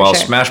Wii U for sure. Well,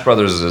 Smash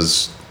Brothers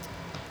is...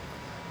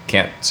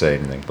 Can't say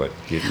anything, but...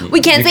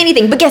 We can't say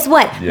anything, but guess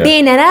what? Yeah.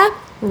 Bayonetta,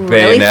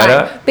 really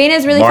fun.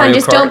 Bayonetta's really Mario fun.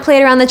 Just Kart. don't play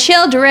it around the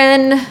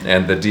children.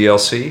 And the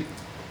DLC.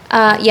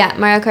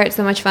 Mario Kart's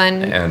so much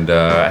fun. And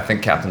I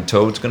think Captain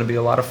Toad's going to be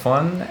a lot of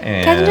fun.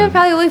 And Captain Toad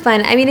probably will be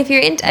fun. I mean, if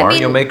you're into...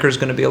 Mario Maker's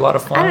going to be a lot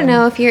of fun. I don't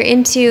know. If you're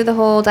into the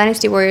whole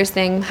Dynasty Warriors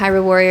thing,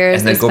 Hyrule Warriors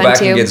and then is go fun back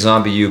too. and get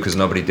Zombie U because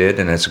nobody did,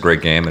 and it's a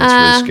great game, and it's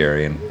really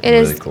scary and it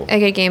really is cool. a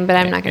good game, but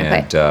I'm not going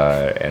to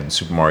play. And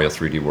Super Mario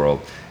 3D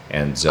World.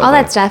 And Zelda. All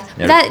that stuff.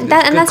 Yeah,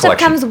 that stuff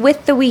comes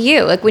with the Wii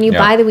U. Like when you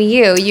buy the Wii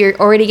U, you're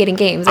already getting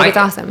games. Like it's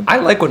awesome. I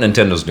like what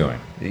Nintendo's doing.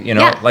 You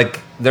know, like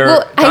they're.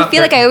 Well, I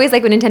feel like I always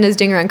like what Nintendo's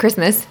doing around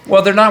Christmas.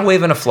 Well, they're not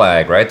waving a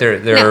flag, right?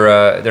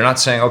 They're not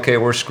saying, okay,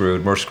 we're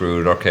screwed.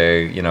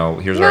 Okay, you know,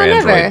 here's our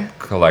Android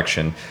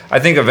collection. I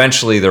think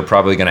eventually they're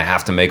probably going to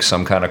have to make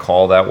some kind of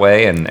call that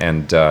way.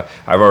 And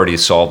I've already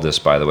solved this,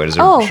 by the way.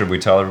 Should we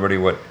tell everybody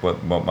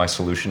what my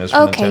solution is for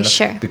Nintendo? Okay,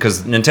 sure.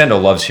 Because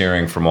Nintendo loves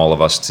hearing from all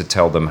of us to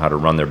tell them how to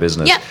run their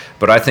business. Yeah.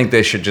 But I think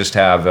they should just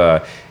have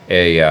a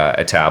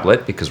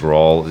tablet, because we're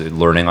all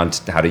learning on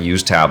how to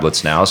use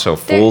tablets now. So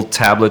full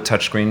tablet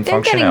touchscreen They're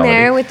functionality. getting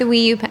there with the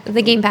Wii U,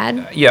 the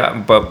gamepad. Yeah,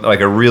 but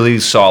like a really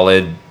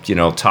solid,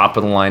 top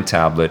of the line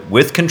tablet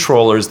with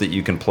controllers that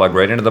you can plug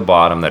right into the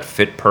bottom that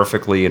fit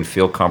perfectly and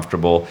feel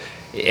comfortable.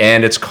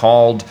 And it's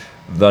called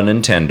the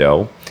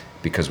Nintendo.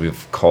 because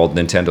we've called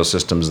Nintendo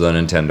systems the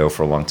Nintendo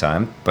for a long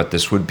time, but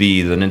this would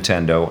be the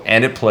Nintendo,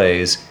 and it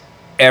plays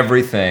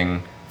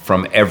everything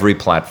from every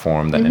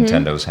platform that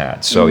Nintendo's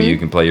had. So you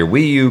can play your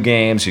Wii U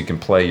games, you can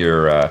play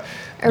your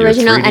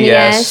Original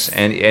 3DS,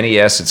 and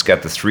NES. It's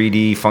got the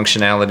 3D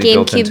functionality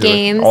built GameCube into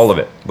games. it. All of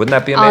it. Wouldn't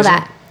that be amazing? All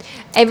that.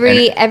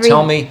 Every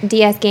tell me,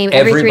 DS game,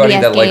 every 3DS everybody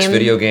that game, likes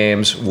video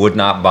games would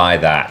not buy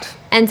that.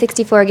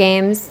 N64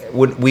 games.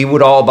 We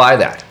would all buy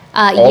that.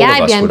 All yeah, of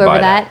I'd us be on would board buy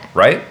with that.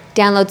 Right?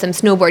 Download some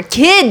Snowboard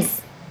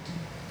Kids.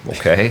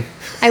 Okay.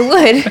 I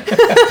would.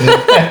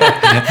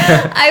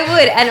 I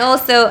would, and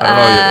also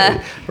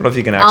I don't know if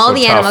you can act all so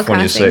the tough Animal when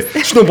you say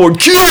Crossings. Snowboard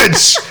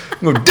Kids.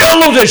 Go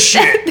download this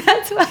shit.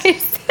 that's why I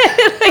said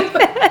it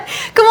like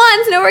that. Come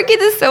on, Snowboard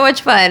Kids is so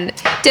much fun.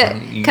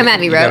 Come at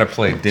me, bro. You gotta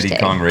play Diddy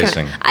Just Kong come-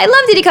 Racing. I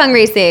love Diddy Kong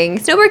Racing.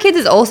 Snowboard Kids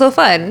is also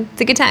fun.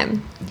 It's a good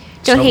time.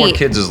 Don't Snowboard hate.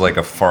 Kids is like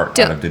a fart out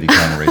Don't- of Diddy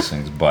Kong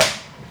Racing's butt.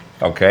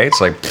 Okay,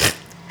 it's like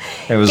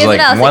it was Guess like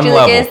what else, one Victor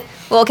level.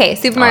 Lucas? Well, okay,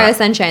 Super Mario right.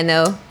 Sunshine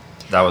though,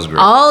 That was great.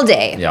 all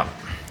day. Yeah.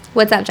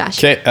 What's up, Josh?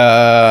 Okay,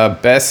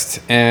 best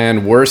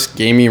and worst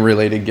gaming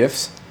related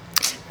gifts.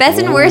 Best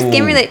and worst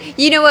game Ooh. related.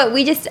 You know what?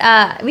 We just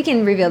we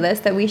can reveal this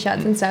that we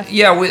shot some stuff.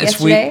 Yeah, we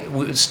yesterday.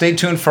 stay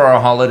tuned for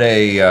our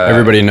holiday.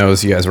 Everybody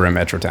knows you guys were in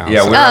Metrotown. Yeah,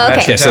 so- we were at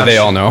okay. yeah, so they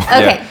all know.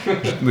 Okay,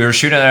 Yeah. We were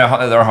shooting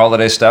our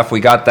holiday stuff. We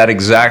got that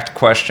exact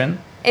question.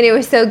 and it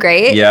was so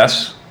great.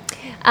 Yes.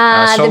 So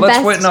the let's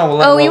best, wait.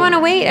 No, you want to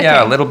wait? Okay.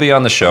 Yeah, it'll be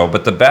on the show.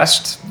 But the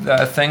best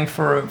thing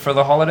for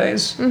the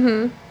holidays.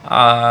 Mm-hmm.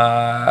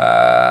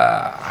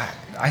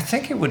 I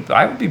think it would.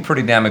 I would be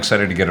pretty damn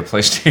excited to get a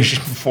PlayStation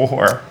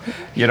 4.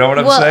 You know what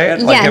I'm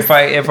saying? Like yes. if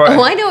I,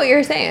 Oh, I know what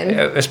you're saying.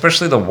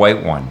 especially the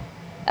white one.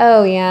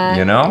 Oh yeah.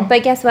 You know?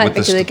 But guess what, With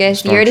the Victor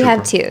Lucas? You already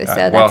have Stormtrooper. two, so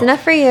Well, that's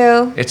enough for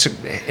you.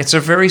 It's a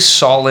very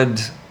solid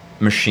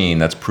machine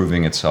that's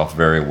proving itself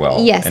very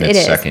well Yes, in it its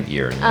is. second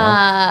year. You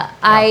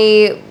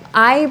know?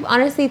 I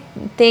honestly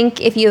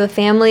think if you have a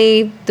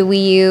family, the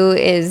Wii U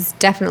is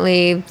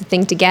definitely the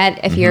thing to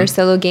get. If you're a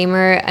solo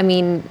gamer, I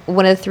mean,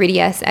 one of the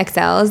 3DS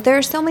XLs, there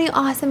are so many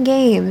awesome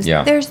games.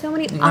 Yeah. There's so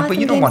many No, awesome but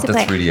you don't games want to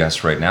the play.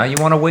 3DS right now. You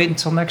want to wait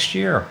until next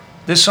year.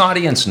 This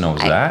audience knows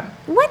that.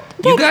 What?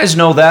 You guys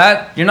know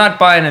that. You're not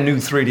buying a new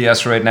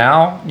 3DS right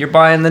now. You're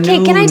buying the Okay,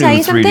 new, can I tell new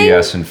you something?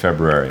 3DS in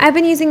February. I've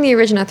been using the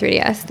original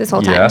 3DS this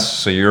whole time. Yes,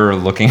 so you're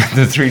looking at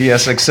the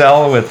 3DS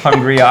XL with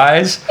hungry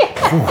eyes.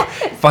 Ooh,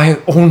 if I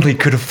only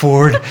could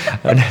afford a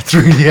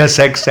 3DS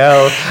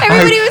XL,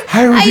 Everybody was.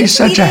 I would be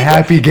such a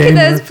happy Because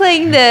I was gamer.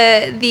 playing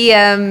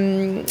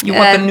the You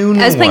want the new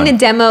I was playing one. the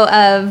demo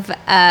of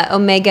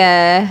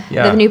Omega,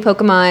 Yeah. the new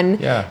Pokemon.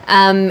 Yeah.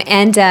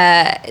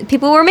 And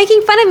people were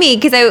making fun of me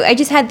because I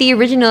just had the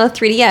original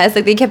 3DS.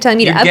 Like they kept telling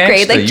me You're to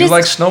upgrade. gangsta. Like You just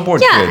like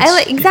Snowboard yeah, Kids. I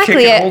like You exactly.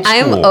 kick it old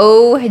I'm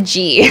school. OG.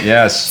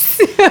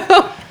 Yes.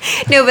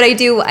 No, but I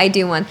do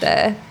want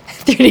the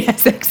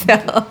 3DS XL. You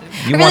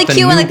a really want the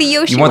cute one, new- like the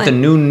Yoshi You want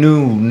one. the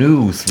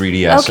new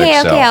 3DS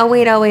Okay, XL. okay, I'll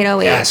wait.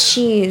 Yes.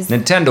 Jeez.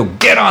 Nintendo,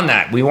 get on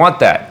that. We want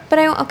that. But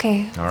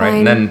okay. All right. Fine.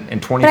 And then in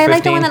 2015, But I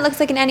like the one that looks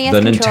like an NES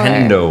the controller.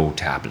 Nintendo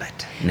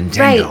tablet. Nintendo.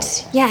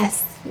 Right.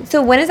 Yes.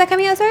 So when is that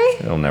coming out? Sorry.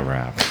 It'll never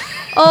happen.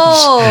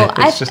 Oh,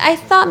 It's just- I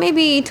thought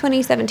maybe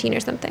 2017 or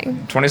something.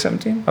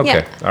 2017? Okay.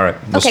 Yeah. All right.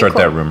 We'll Okay, start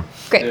cool. that rumor.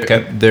 Great.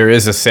 Okay. There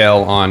is a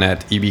sale on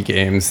at EB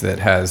Games that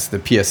has the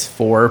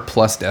PS4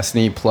 plus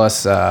Destiny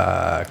plus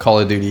Call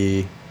of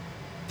Duty,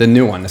 the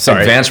new one.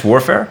 Sorry, Advanced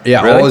Warfare?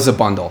 Yeah, Really? all as a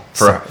bundle.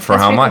 For That's how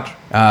pretty much?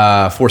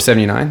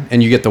 $479,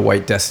 and you get the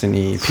white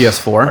Destiny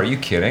PS4. Are you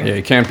kidding? Yeah,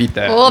 you can't beat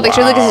that. Well,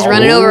 Victor Lucas is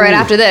running over right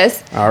after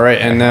this. All right,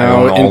 and I now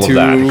own all into of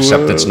that,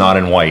 except it's not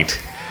in white.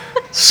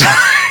 So,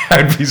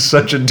 I'd be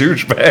such a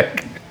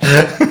douchebag.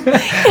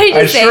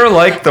 I sure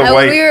like the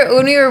white.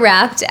 When we were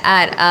wrapped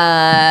at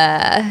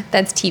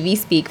that's TV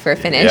speak for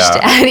finished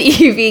Yeah. at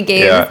EV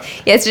Games Yeah.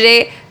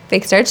 yesterday.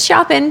 Vic starts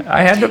shopping.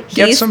 I had to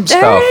get He some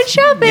started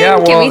stuff. shopping. Yeah,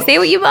 Can we well, say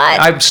what you bought?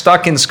 I'm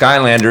stuck in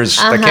Skylanders.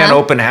 I can't Uh-huh.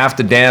 open half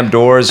the damn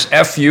doors.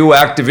 F you,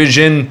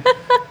 Activision.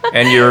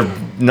 And you're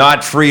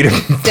not free to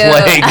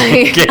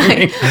play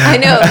gaming. I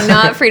know,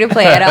 not free to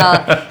play at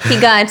all. He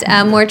got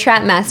more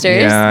Trap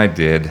Masters. Yeah, I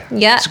did.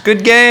 Yeah. It's a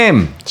good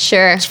game.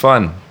 Sure. It's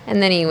fun.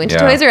 And then he went to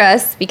Yeah. Toys R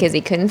Us because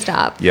he couldn't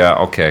stop. Yeah,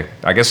 okay.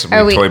 I guess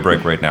Are we we- toy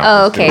break right now.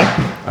 Oh, Let's do okay. it.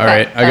 All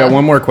right, I got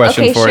one more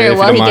question okay, for you, sure. if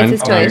While you he don't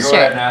gets his mind. toys, Go sure.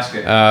 ahead and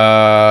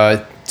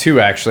ask it. Two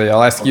actually.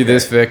 I'll ask you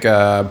this, Vic.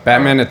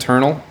 Batman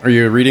Eternal. Are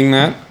you reading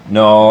that?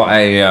 No, I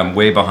am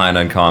way behind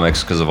on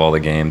comics because of all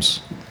the games.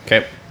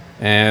 Okay.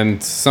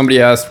 And somebody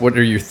asked, what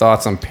are your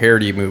thoughts on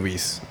parody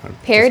movies?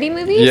 Parody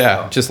movies?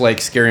 Yeah, just like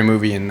Scary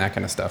Movie and that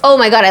kind of stuff. Oh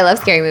my god, I love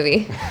Scary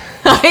Movie.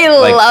 I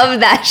love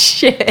that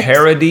shit.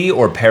 Parody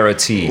or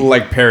parody?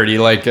 Like parody,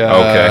 like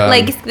Okay.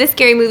 Like the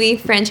Scary Movie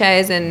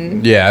franchise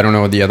and yeah, I don't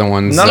know what the other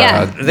ones. None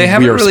Yeah. they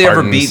haven't We Are really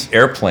ever Spartans. beat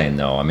Airplane,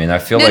 though. I mean, I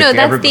feel no,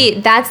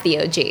 like that's the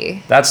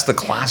OG. that's the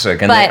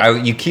classic. And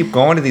But- you keep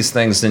going to these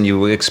things, and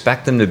you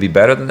expect them to be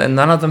better, and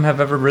none of them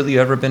have ever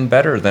been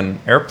better than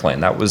Airplane.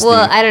 That was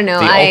Well, I don't know.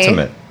 the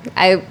ultimate.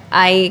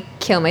 I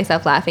kill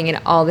myself laughing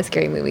at all the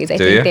scary movies. I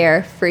Do think you?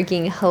 they're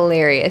freaking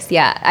hilarious.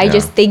 Yeah, I Yeah.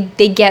 just they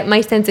get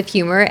my sense of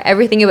humor.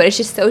 Everything about it's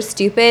just so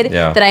stupid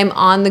Yeah. that I'm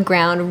on the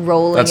ground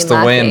rolling. That's and the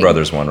laughing. Wayans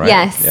brothers one, right?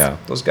 Yes. Yeah,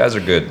 those guys are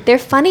good. They're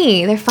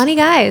funny. They're funny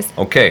guys.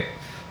 Okay,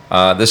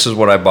 this is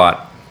what I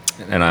bought,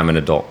 and I'm an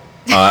adult.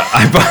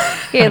 I bought.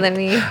 Here, let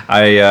me.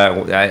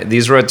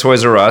 These were at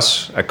Toys R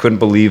Us. I couldn't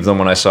believe them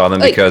when I saw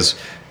them Oy. because,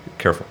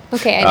 careful.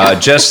 Okay, I know.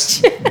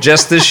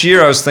 Just this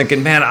year, I was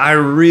thinking, man, I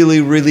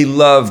really, really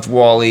loved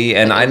Wall-E,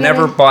 and I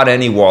never Yeah. bought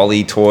any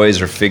Wall-E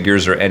toys or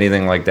figures or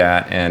anything like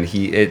that. And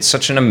it's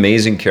such an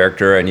amazing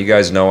character, and you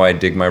guys know I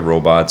dig my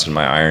robots and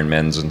my Iron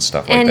Mens and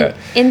stuff like And that.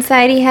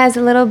 inside he has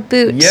a little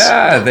boot.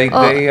 Yeah,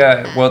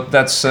 Oh. well,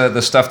 that's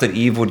the stuff that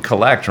Eve would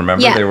collect.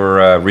 Remember, Yeah. they were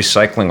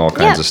recycling all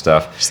kinds of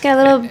stuff. She's got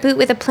a little boot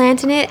with a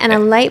plant in it and a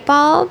light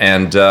bulb.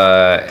 And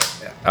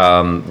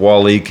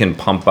Wall-E can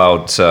pump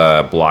out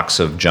blocks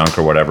of junk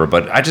or whatever,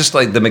 but I just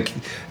like the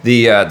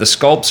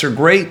sculpts are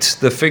great.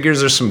 The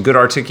figures are some good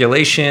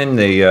articulation.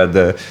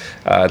 The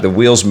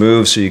wheels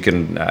move so you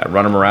can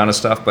run them around and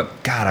stuff.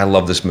 But God, I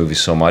love this movie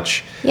so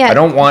much. Yeah. I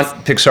don't want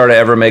Pixar to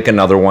ever make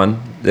another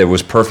one. It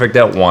was perfect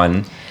at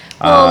one.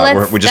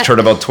 Well, We just heard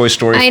about Toy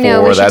Story 4. I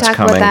know, we should That's talk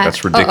about coming. that.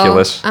 That's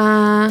ridiculous. Uh-oh.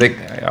 I'll do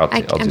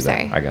I'm that.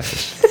 sorry. I got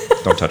this.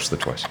 Don't touch the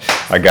toys.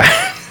 I got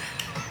it.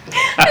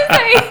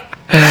 Sorry.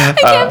 I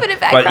can't put it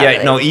back But properly.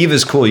 yeah, no, Eve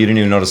is cool. You didn't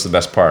even notice the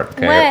best part.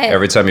 Okay? What?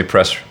 Every time you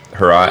press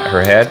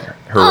her head,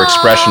 her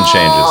expression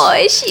changes.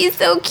 Oh, she's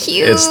so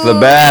cute. It's the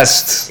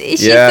best.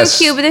 She's yes.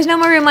 so cute, but there's no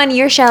more room on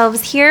your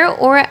shelves here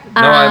or.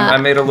 No, I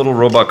made a little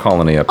robot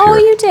colony up here. Oh,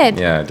 you did?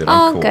 Yeah, I did. Oh,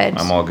 I'm cool. good.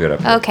 I'm all good up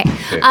here.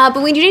 Okay.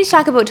 But we do need to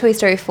talk about Toy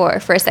Story 4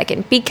 for a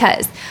second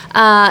because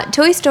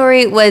Toy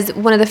Story was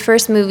one of the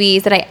first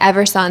movies that I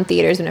ever saw in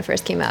theaters when it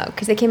first came out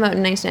because it came out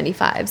in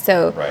 1995.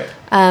 So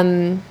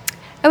Right.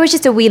 I was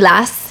just a wee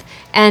lass,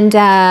 and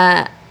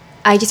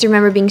I just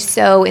remember being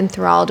so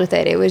enthralled with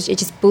it. It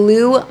just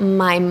blew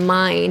my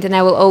mind, and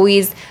I will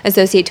always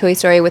associate Toy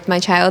Story with my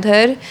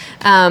childhood.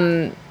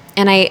 And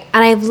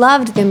I've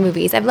loved the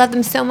movies. I've loved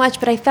them so much,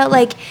 but I felt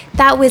like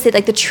that was it.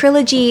 Like the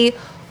trilogy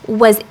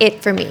was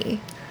it for me.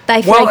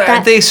 I feel Well, like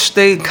that,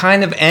 they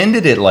kind of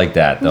ended it like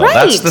that, though. Right.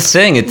 That's the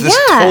thing. This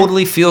Yeah.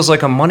 totally feels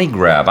like a money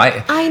grab.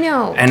 I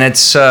know. And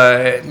it's,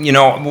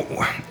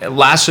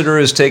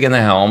 Lasseter is taking the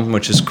helm,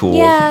 which is cool.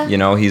 Yeah. You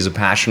know, he's a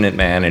passionate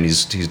man, and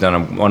he's done a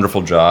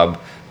wonderful job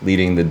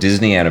leading the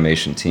Disney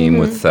animation team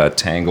with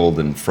Tangled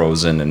and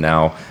Frozen, and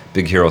now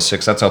Big Hero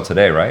 6. That's out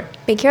today, right?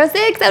 Big Hero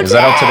 6 out Is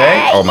that out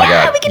today? Oh my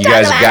Yeah, God! we can You talk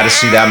guys about got to it.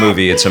 see that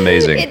movie. It's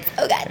amazing. It's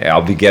so good. Yeah,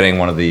 I'll be getting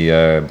one of the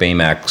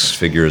Baymax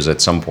figures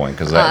at some point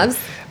because Obs.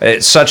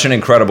 it's such an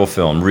incredible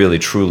film, really,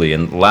 truly.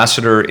 And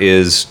Lasseter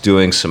is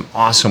doing some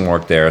awesome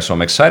work there, so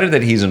I'm excited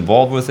that he's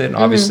involved with it. And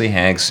obviously,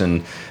 Hanks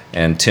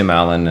and Tim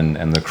Allen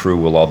and the crew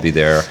will all be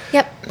there.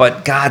 Yep.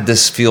 But God,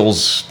 this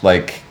feels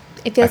like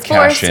It feels a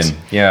cash forced. in.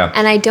 Yeah.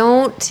 And I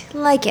don't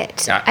like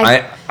it.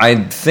 I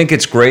think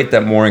it's great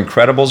that more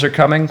Incredibles are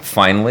coming,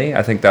 finally.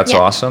 I think that's Yeah.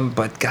 awesome.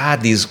 But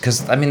God,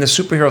 because the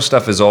superhero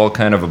stuff is all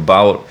kind of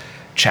about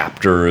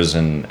chapters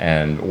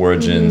and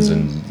origins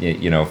and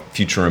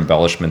future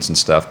embellishments and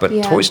stuff. But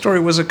Yeah. Toy Story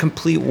was a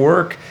complete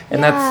work. And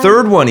Yeah. that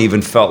third one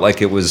even felt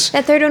like it was...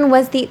 That third one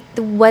was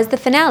the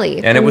finale.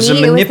 And For it was me,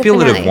 a the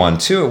manipulative finale. one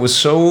too. It was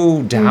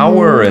so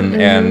dour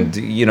and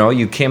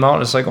you came out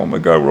and it's like, oh my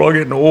God, we're all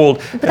getting old.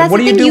 But And that's what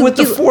the do you thing, do with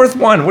the fourth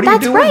one? What do you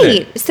That's do right.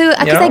 with it? So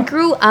because I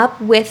grew up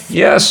with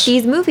Yes.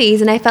 these movies,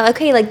 and I felt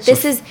okay, like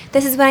this is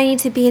what I need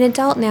to be an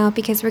adult now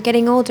because we're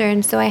getting older,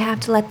 and so I have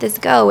to let this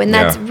go. And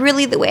that's Yeah.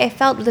 really the way I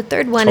felt with the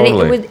third one.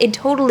 Totally. And it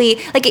totally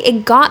like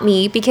it got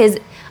me because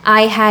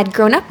I had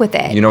grown up with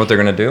it. You know what they're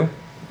going to do?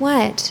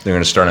 What? They're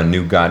going to start a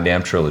new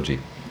goddamn trilogy.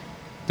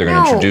 They're going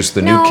to No, introduce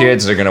the no. new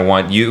kids. They're going to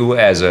want you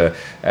as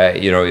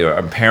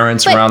your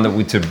parents But- around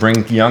to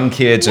bring young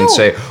kids and No.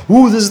 say,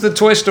 "Ooh, this is the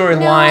Toy Story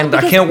No, line. I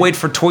because can't wait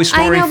for Toy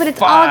Story I know, but it's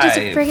 5." all just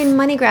a friggin'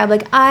 money grab.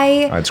 Like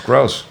It's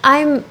gross.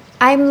 I'm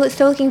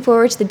so looking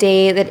forward to the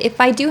day that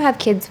if I do have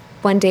kids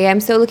one day, I'm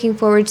so looking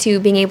forward to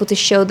being able to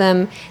show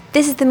them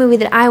this is the movie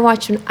that I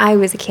watched when I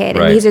was a kid,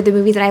 Right. and these are the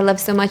movies that I love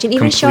so much, and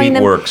even Complete showing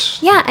them works.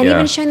 yeah, and Yeah.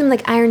 even showing them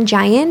like Iron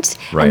Giant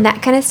Right. and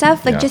that kind of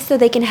stuff, like Yeah. just so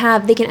they can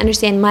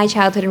understand my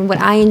childhood and what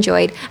I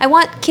enjoyed. I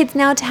want kids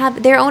now to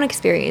have their own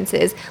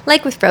experiences,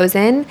 like with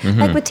Frozen,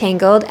 like with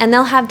Tangled, and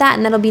they'll have that,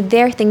 and that'll be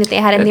their thing that they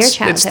had in their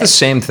childhood. It's the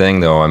same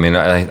thing, though. I mean,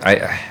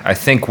 I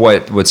think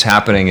what's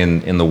happening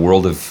in the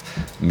world of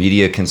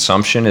media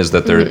consumption is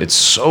that it's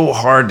so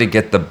hard to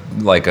get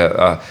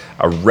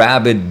a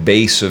rabid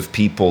base of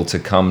people to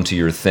come to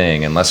your thing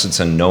unless it's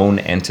a known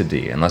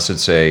entity, unless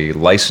it's a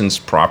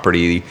licensed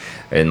property,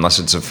 unless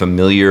it's a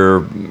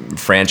familiar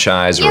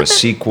franchise or a but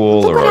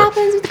sequel look or what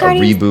happens with a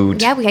Guardians.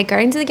 reboot. Yeah, we had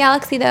Guardians of the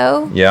Galaxy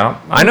though. Yeah,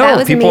 I That know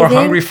was people are amazing.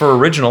 hungry for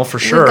original for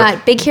sure. We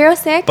got Big Hero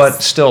 6.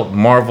 But still,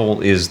 Marvel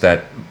is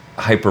that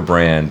hyper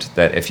brand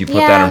that if you put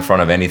that Yeah. in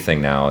front of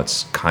anything now,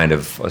 it's kind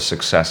of a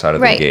success out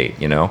of Right. the gate,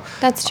 you know?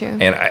 That's true.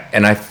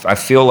 And I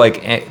feel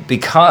like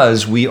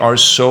because we are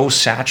so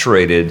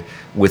saturated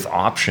with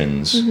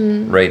options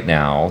Mm-hmm. right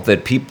now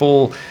that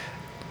people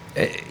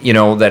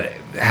that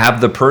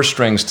have the purse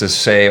strings to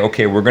say,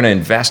 okay, we're going to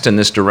invest in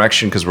this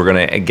direction because we're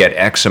going to get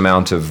X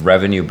amount of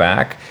revenue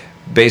back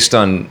based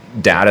on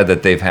data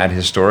that they've had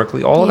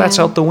historically. All of that's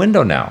out the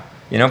window now.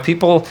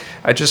 People,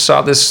 I just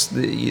saw this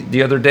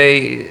the other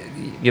day,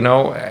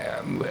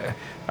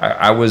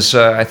 I was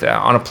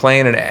on a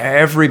plane and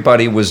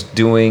everybody was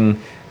doing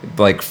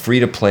like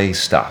free-to-play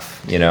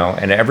stuff,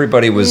 and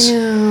everybody was,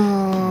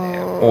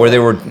 or they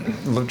were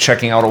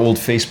checking out old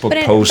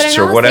Facebook posts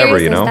or whatever,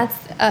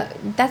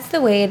 That's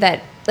the way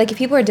that, like, if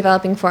people are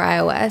developing for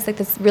iOS, like,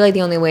 that's really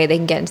the only way they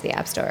can get into the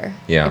App Store.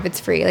 Yeah. If it's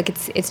free. Like,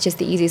 it's just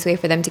the easiest way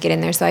for them to get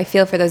in there. So I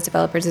feel for those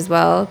developers as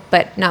well,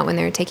 but not when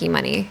they're taking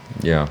money.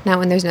 Yeah. Not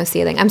when there's no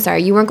ceiling. I'm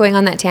sorry, you weren't going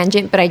on that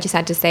tangent, but I just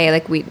had to say,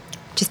 like,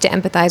 just to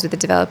empathize with the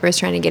developers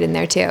trying to get in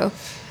there too.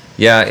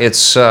 Yeah,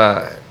 it's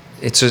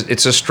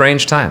a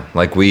strange time.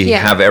 Like, we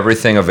have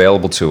everything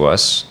available to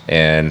us,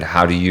 and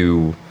how do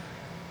you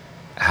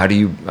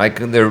like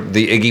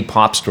the Iggy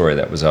Pop story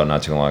that was out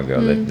not too long ago,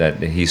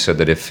 that he said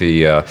that if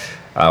he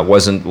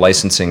wasn't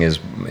licensing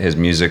his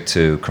music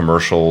to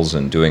commercials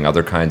and doing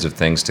other kinds of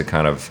things to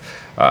kind of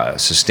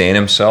sustain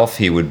himself,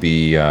 he would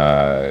be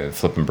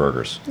flipping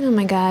burgers. Oh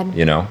my God.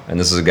 And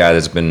this is a guy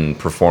that's been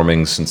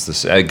performing since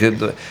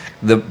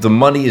the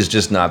money is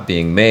just not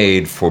being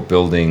made for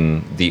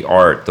building the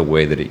art the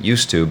way that it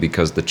used to,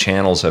 because the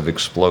channels have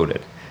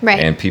exploded. Right.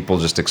 And people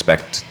just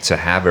expect to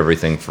have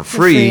everything for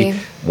free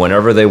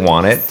whenever they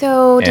want it.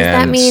 So does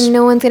that mean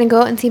no one's going to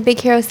go out and see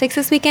Big Hero 6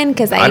 this weekend?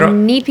 Because I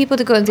need people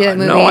to go and see that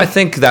movie. No, I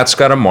think that's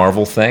got a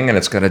Marvel thing and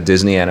it's got a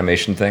Disney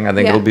animation thing. I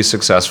think it'll be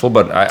successful,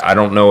 but I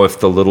don't know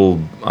if the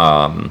little...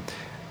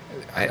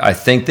 I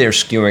think they're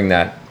skewing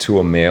that to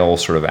a male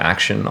sort of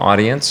action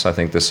audience. I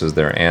think this is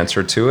their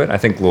answer to it. I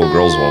think little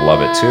girls will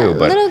love it too,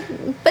 but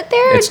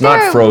it's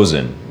not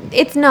Frozen.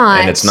 It's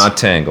not. And it's not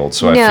Tangled.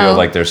 So I feel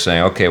like they're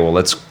saying, okay, well,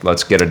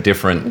 let's get a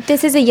different...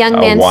 This is a young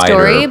man's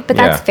story, but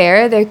that's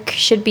fair. There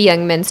should be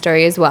young men's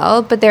story as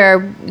well. But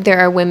there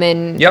are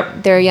women,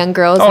 there are young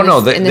girls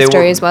in the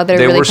story as well that are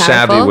really powerful. They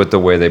were savvy with the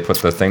way they put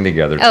the thing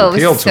together to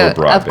appeal to a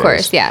broad base. Of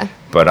course, yeah.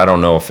 But I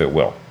don't know if it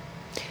will.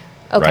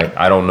 Okay. Right?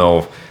 I don't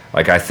know.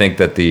 I think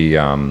that the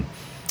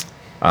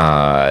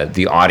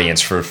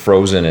audience for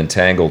Frozen and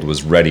Tangled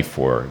was ready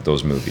for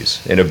those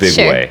movies in a big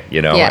way,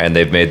 and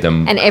they've made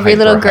them. And every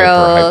little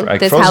girl hyper.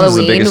 this Frozen's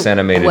Halloween the biggest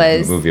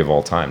animated movie of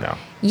all time now.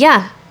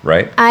 Yeah.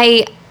 Right.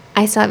 I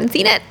still haven't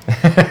seen it.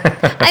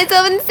 I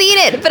still haven't seen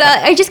it, but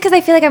I just because I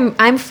feel like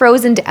I'm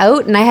frozened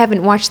out and I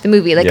haven't watched the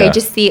movie. Like I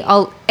just see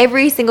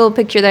every single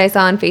picture that I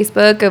saw on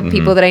Facebook of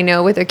people that I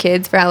know with their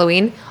kids for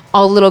Halloween.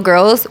 All little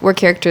girls were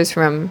characters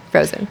from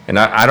Frozen. And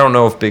I don't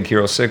know if Big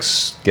Hero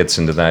 6 gets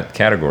into that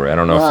category. I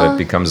don't know if it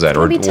becomes that,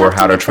 or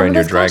How to Train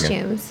Your Dragon.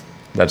 Costumes.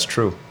 That's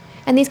true.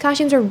 And these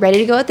costumes are ready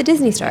to go at the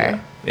Disney Store. Yeah.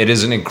 It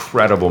is an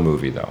incredible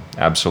movie, though.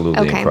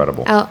 Absolutely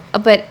incredible.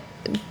 But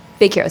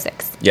Big Hero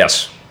 6.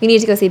 Yes. You need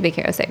to go see Big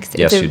Hero 6.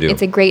 Yes, you do.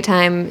 It's a great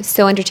time,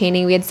 so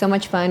entertaining. We had so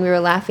much fun. We were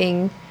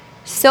laughing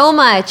so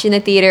much in the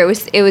theater.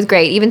 It was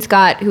great. Even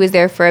Scott, who was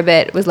there for a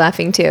bit, was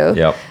laughing too.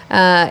 Yep.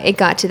 It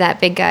got to that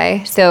big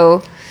guy.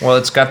 So... Well,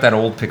 it's got that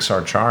old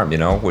Pixar charm,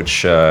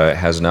 which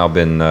has now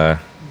been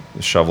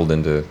shoveled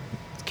into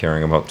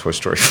caring about Toy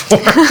Story 4.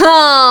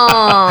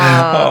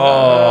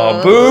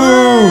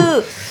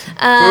 Boo!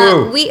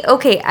 Boo!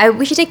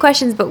 We should take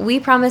questions, but we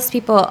promised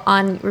people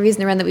on Reviews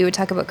in the Run that we would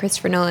talk about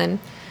Christopher Nolan.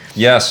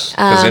 Yes,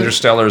 because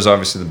Interstellar is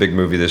obviously the big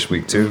movie this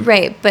week, too.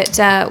 Right, but...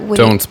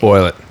 Don't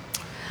spoil it.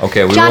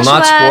 Okay, we will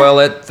not spoil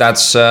it.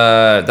 That's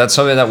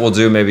something that we'll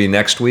do maybe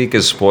next week,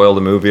 is spoil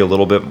the movie a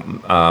little bit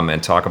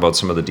and talk about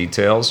some of the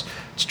details.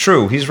 It's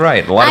true. He's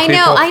right. A lot of people...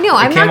 I know.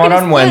 I'm came not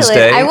out on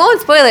Wednesday. I won't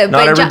spoil it.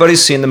 Not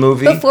everybody's seen the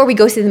movie. Before we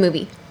go see the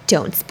movie,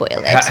 don't spoil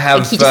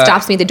it. He just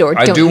stops me at the door.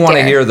 I do want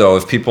to hear, though,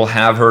 if people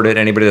have heard it,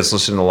 anybody that's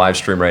listening to the live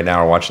stream right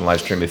now or watching the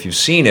live stream, if you've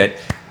seen it,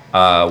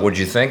 what do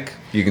you think?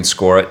 You can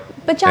score it.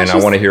 But Josh, and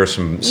I want to hear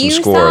some scores.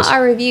 You saw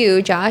our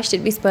review, Josh.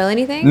 Did we spoil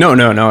anything? No.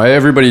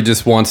 Everybody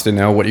just wants to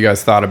know what you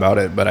guys thought about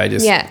it, but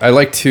I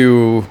like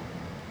to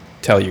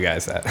tell you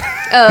guys that.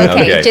 Oh,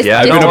 okay.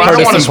 I've been a part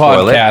of some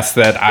podcasts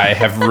that I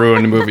have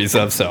ruined movies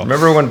of. So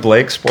remember when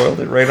Blake spoiled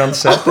it right on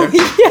set there?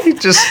 He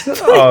just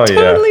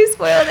totally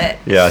spoiled it.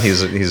 Yeah,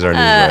 he's our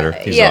newsletter.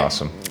 He's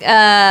awesome.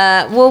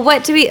 Well,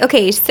 what do we?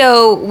 Okay,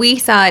 so we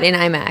saw it in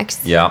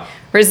IMAX. Yeah.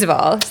 First of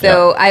all,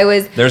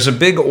 There's a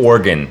big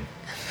organ.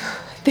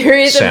 There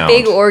is a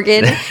big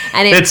organ,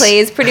 and it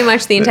plays pretty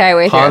much the entire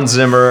way through. Hans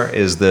Zimmer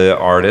is the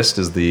artist,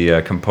 is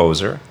the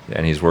composer,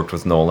 and he's worked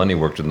with Nolan. He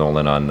worked with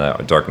Nolan on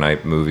Dark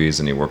Knight movies,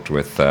 and he worked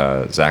with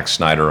Zack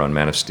Snyder on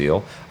Man of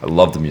Steel. I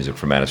love the music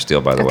for Man of Steel,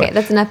 by the way. Okay,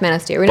 that's enough Man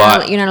of Steel. You're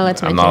not allowed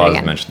to mention it again. I'm not allowed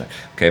to mention that.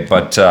 Okay,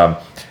 but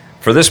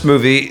for this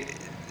movie,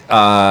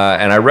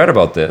 and I read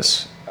about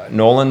this,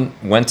 Nolan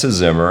went to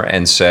Zimmer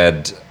and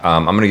said,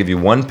 I'm going to give you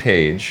one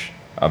page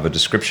of a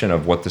description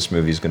of what this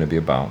movie is going to be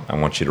about. I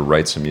want you to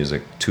write some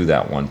music to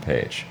that one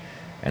page.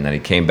 And then he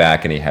came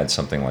back and he had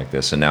something like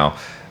this. And now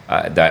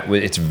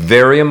it's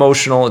very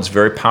emotional, it's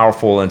very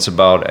powerful, and it's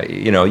about,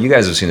 you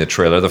guys have seen the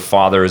trailer. The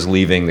father is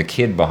leaving the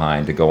kid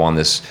behind to go on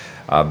this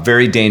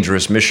very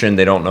dangerous mission.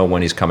 They don't know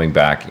when he's coming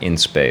back in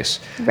space.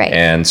 Right.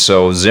 And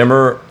so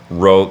Zimmer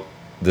wrote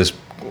this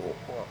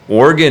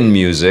organ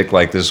music,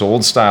 like this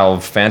old style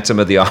Phantom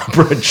of the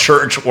Opera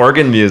church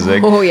organ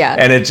music. Oh, yeah.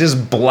 And it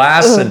just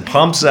blasts and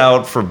pumps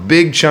out for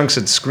big chunks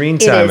of screen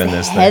time It in is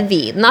this thing.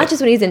 heavy. Not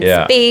just when he's in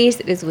Yeah.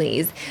 space, it is when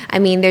he's, I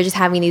mean, they're just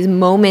having these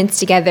moments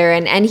together.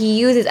 And he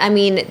uses, I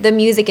mean, the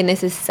music in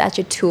this is such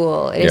a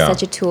tool. It is Yeah.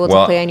 such a tool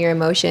Well, to play on your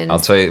emotions. I'll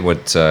tell you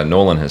what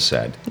Nolan has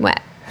said.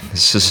 What?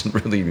 This isn't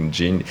really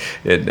ingenious.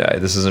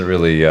 This isn't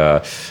really,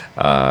 I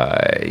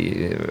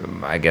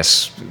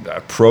guess,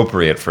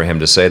 appropriate for him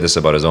to say this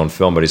about his own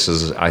film. But he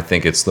says, "I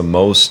think it's the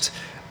most,"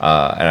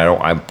 and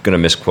I'm going to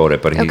misquote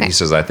it, but Okay. he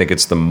says, "I think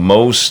it's the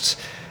most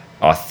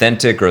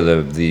authentic or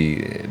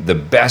the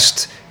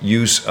best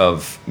use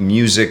of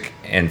music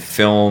and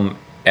film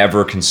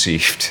ever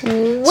conceived."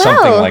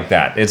 Something like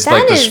that. It's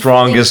like the is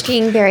strongest.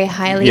 thinking very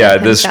highly. Yeah,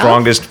 of the himself.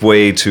 strongest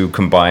way to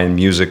combine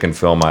music and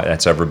film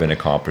that's ever been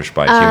accomplished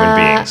by human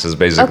beings is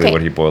basically Okay,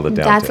 what he boiled it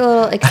down that's to. a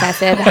little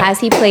excessive. Has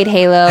he played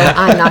Halo?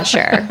 I'm not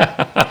sure.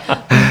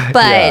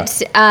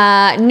 But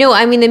no,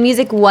 I mean the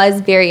music was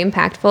very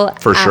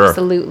impactful. For sure.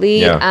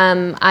 Absolutely. Yeah.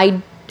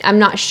 I'm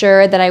not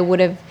sure that I would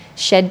have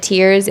shed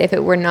tears if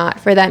it were not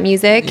for that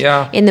music.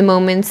 Yeah. In the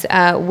moments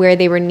where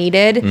they were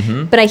needed,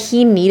 but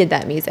he needed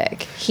that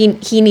music. He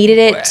needed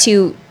it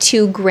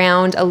to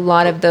ground a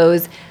lot of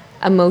those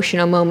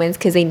emotional moments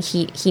because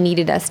he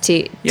needed us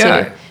to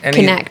and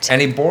connect.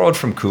 He borrowed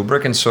from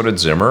Kubrick, and so did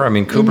Zimmer. I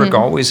mean, Kubrick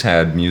always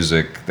had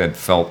music that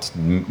felt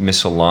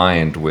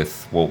misaligned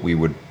with what we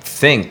would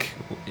think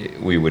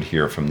we would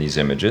hear from these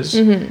images.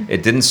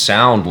 It didn't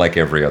sound like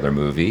every other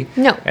movie.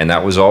 No. And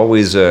that was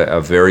always a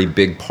very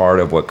big part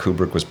of what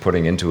Kubrick was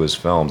putting into his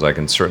films. I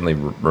can certainly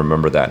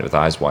remember that with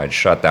Eyes Wide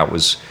Shut. That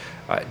was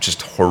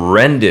just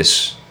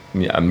horrendous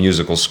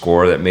musical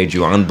score that made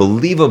you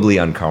unbelievably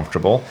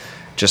uncomfortable,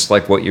 just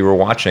like what you were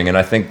watching. And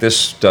I think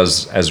this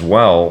does as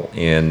well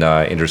in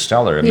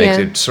Interstellar. It makes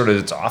Yeah. it sort of,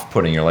 it's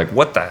off-putting. You're like,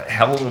 what the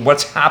hell,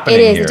 what's happening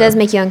It is. here? It does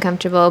make you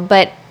uncomfortable.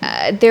 But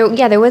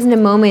there wasn't a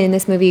moment in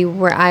this movie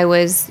where I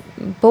was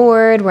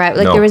bored. Where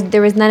No.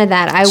 there was none of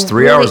that. It's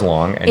 3 hours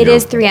long. And It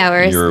is 3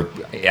 hours. You're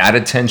at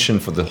attention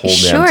for the whole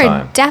Sure, damn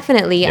time.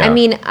 definitely. Yeah. I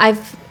mean,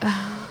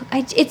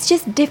 it's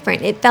just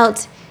different. It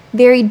felt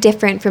very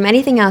different from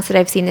anything else that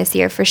I've seen this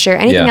year, for sure.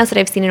 Anything Yeah. else that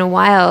I've seen in a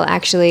while,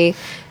 actually.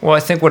 Well,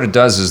 I think what it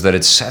does is that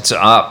it sets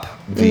up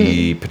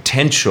the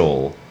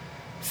potential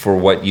for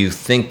what you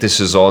think this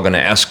is all going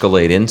to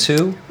escalate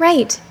into.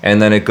 Right.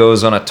 And then it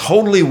goes on a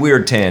totally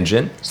weird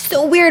tangent.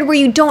 So weird where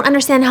you don't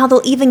understand how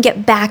they'll even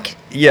get back.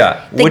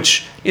 Yeah,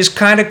 which is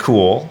kind of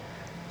cool,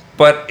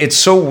 but it's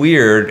so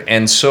weird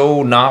and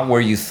so not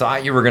where you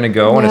thought you were going to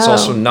go, and it's No.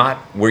 also not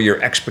where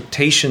your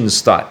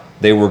expectations thought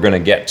they were going to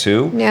get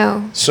to.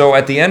 No. So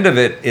at the end of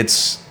it,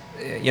 it's,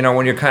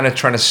 when you're kind of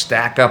trying to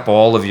stack up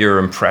all of your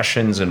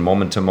impressions and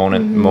moment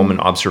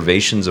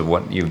observations of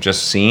what you've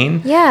just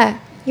seen, Yeah.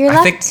 You're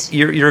I left. think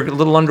you're a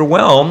little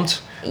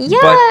underwhelmed, Yeah.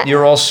 but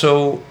you're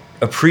also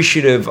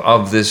appreciative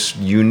of this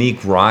unique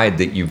ride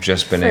that you've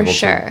just been For able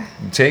sure.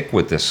 to take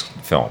with this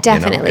film.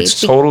 Definitely.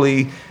 It's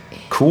totally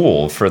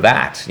cool for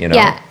that,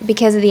 Yeah,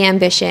 because of the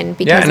ambition.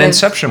 Because Yeah, and of,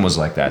 Inception was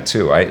like that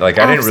too. I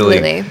didn't really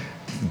Absolutely.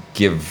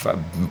 give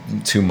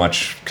too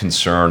much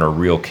concern or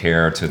real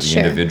care to the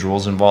Sure.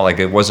 individuals involved. Like,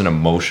 it wasn't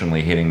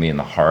emotionally hitting me in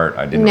the heart.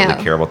 I didn't No.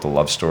 really care about the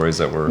love stories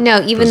that were No,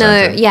 even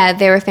presented. though,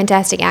 there were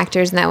fantastic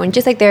actors in that one,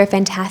 just like there were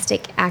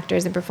fantastic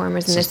actors and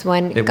performers in this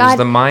one. it was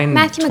the mind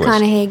Matthew twist.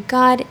 McConaughey,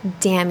 God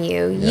damn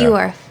you. Yeah. You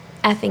are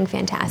effing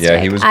fantastic. Yeah,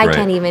 he was great. I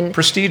can't even.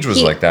 Prestige was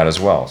he- like that as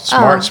well.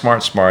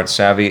 Smart,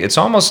 savvy. It's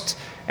almost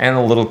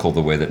analytical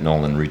the way that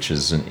Nolan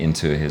reaches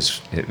into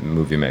his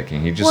movie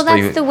making. He just Well,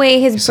 that's the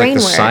way his it's brain like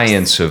the works.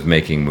 science of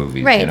making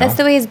movies. Right, you know? that's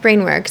the way his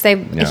brain works. Yeah.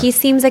 He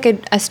seems like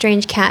a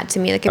strange cat to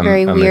me, like a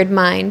very a weird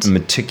mind.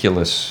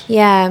 meticulous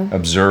Yeah.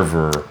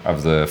 observer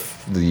of the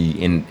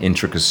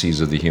intricacies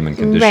of the human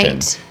condition,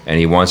 Right. and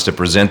he wants to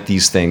present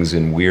these things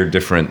in weird,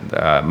 different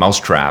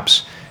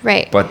mousetraps.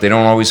 Right. But they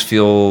don't always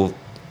feel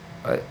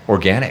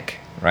organic,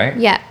 right?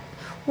 Yeah.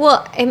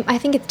 Well, I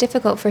think it's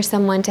difficult for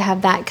someone to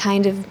have that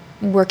kind of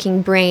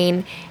working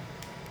brain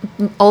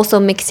also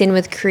mixed in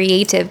with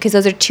creative, because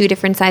those are two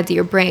different sides of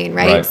your brain,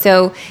 right? Right.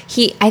 So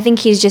I think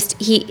he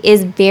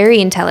is very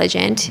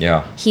intelligent.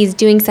 Yeah. He's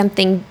doing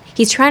something,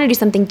 he's trying to do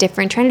something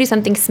different, trying to do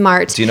something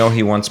smart. Do you know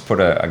he once put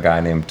a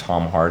guy named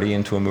Tom Hardy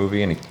into a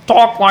movie, and he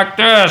talked like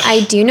this?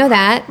 I do know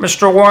that.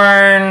 Mr.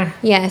 Wayne,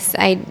 Yes,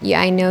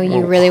 I know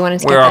you really wanted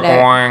to we get are that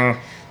out. going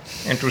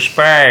into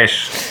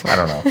space. I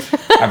don't know.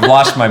 I've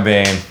lost my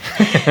vein.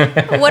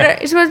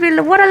 It's supposed to be,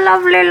 what a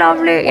lovely,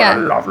 What yeah. a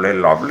lovely,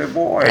 lovely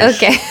voice.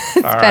 Okay, it's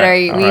All better.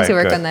 right, We all need to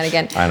right, work good. on that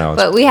again. I know,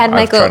 But we had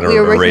I've tried to we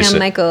were working erase on it.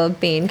 Michael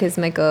Biehn, because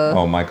Michael...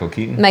 Oh, Michael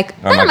Keaton? Not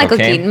Or Michael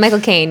Caine? Keaton. Michael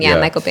Caine. Yeah, Yeah.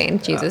 Michael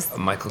Biehn. Jesus.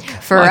 Michael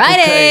Friday.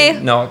 Michael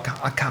Caine. No,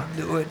 I can't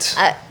do it.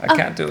 I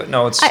can't do it.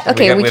 No, it's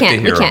okay, we have to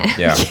can't, we hear him. can't.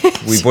 Yeah,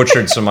 we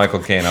butchered some Michael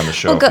Caine on the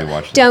show. Well, if you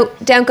watched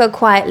it. don't go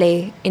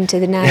quietly into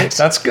the night.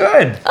 That's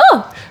good.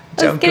 Oh,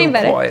 Don't getting go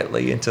better.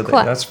 quietly into the.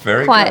 Qui- That's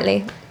very quietly.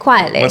 good.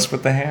 Quietly. What's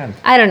with the hand?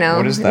 I don't know.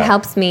 What is that? It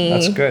helps me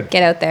That's good.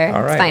 get out there.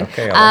 All right, It's fine.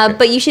 okay, I like it.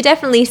 But you should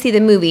definitely see the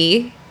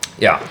movie.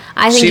 Yeah.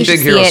 I think see you should Big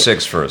see Hero it.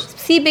 6 first.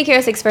 See Big Hero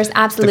 6 first, The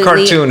absolutely.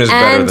 cartoon is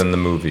better And than the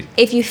movie.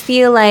 if you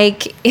feel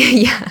like,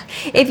 yeah,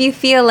 if you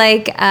feel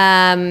like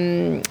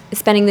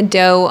spending the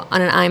dough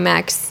on an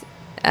IMAX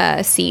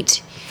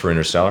seat For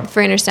Interstellar.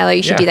 for Interstellar,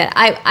 you should Yeah. do that.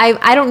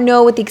 I don't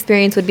know what the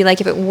experience would be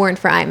like if it weren't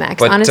for IMAX.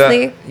 But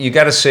honestly, you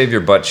got to save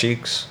your butt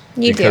cheeks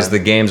You because do. the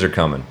games are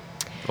coming.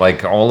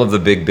 Like all of the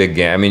big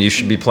games. I mean, you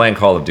should be playing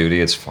Call of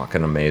Duty. It's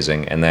fucking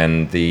amazing. And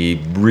then the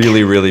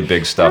really, really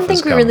big I stuff don't think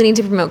is we coming. really need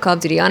to promote Call of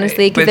Duty,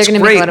 honestly, But because they're it's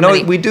going to make a lot of no,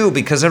 money. we do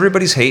because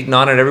everybody's hating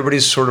on it.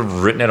 Everybody's sort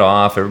of written it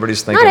off.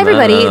 Everybody's thinking. Not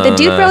everybody. "Nah, The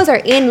Dude nah." Bros are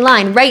in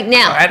line right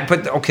now.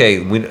 But okay,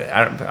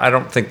 I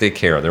don't think they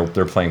care.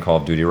 They're playing Call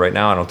of Duty right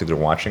now. I don't think they're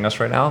watching us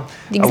right now.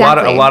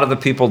 Exactly. A lot of the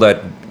people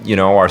that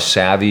are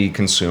savvy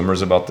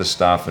consumers about this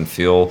stuff and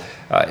feel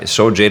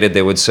so jaded,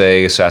 they would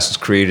say Assassin's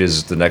Creed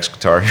is the next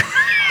Guitar Hero.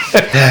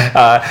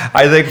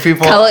 I think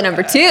people. Call it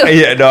number 2.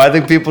 Yeah, no, I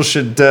think people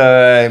should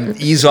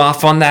ease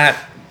off on that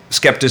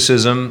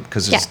skepticism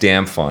because it's Yeah.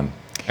 damn fun,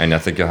 and I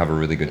think you'll have a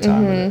really good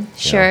time with it.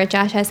 Sure,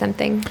 Josh has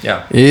something.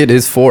 Yeah. It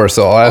is 4,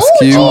 so I'll ask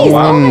Oh, you geez. Oh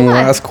my one God.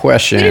 last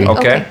question.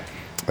 Okay.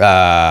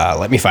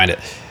 Let me find it.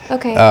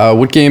 Okay.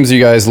 What games are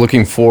you guys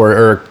looking for,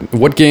 or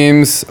what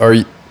games are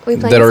We playing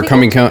that this are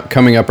weekend?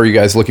 coming up? Are you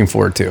guys looking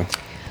forward to?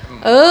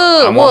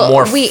 Oh, I want well,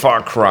 more we,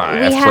 Far Cry.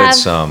 we I've played have-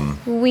 some.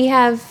 We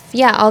have,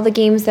 all the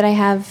games that I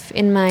have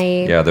in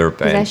my Yeah, they're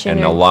possession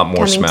and a are lot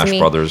more coming to Smash me.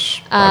 Brothers.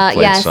 I've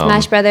played Yeah, some.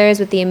 Smash Brothers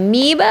with the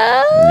amiibo.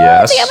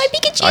 Yes. I got my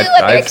Pikachu. I'm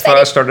very I've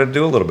excited. started to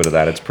do a little bit of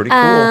that. It's pretty cool.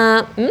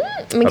 I'm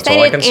That's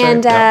all I excited. can say,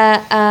 And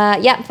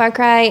yeah. Far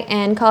Cry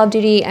and Call of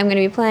Duty. I'm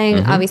going to be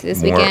playing obviously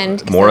this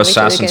weekend. 'cause More that makes it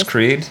really Assassin's good.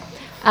 Creed.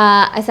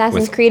 Assassin's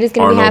with Creed is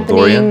going to be Arnold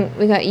happening. Dorian.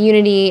 We got a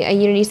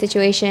Unity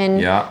situation.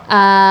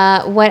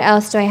 Yeah. What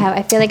else do I have?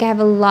 I feel like I have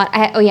a lot.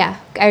 I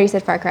already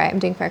said Far Cry. I'm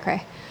doing Far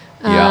Cry.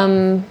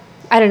 Yeah.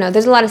 I don't know.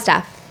 There's a lot of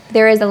stuff.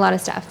 There is a lot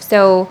of stuff.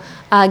 So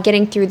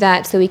getting through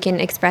that so we can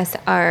express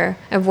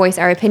voice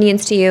our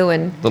opinions to you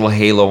and Little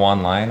Halo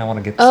Online. I want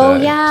to get Oh,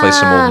 to yeah. play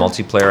some old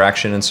multiplayer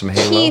action and some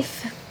Halo.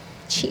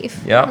 Chief.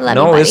 Yeah, Love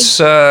no, you, buddy. it's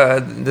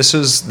this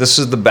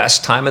is the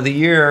best time of the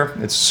year.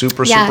 It's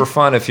super Yeah. super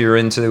fun if you're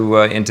into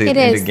It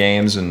is.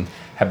 games and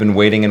have been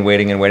waiting and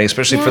waiting and waiting,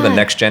 especially for the Yeah.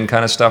 next gen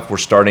kind of stuff. We're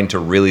starting to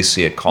really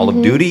see it. Call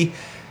of Duty,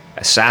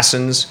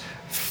 Assassins.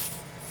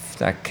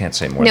 I can't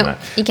say more No, than that.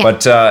 you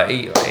can't.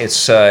 But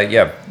it's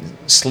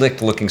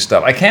slick looking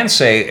stuff. I can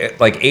say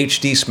like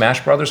HD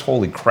Smash Brothers.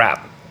 Holy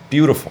crap,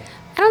 beautiful.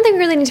 I don't think we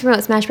really need to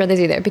promote Smash Brothers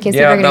either because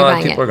Yeah, people are going to no, be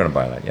buying people it. are going to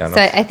buy that. Yeah, no.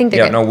 So I think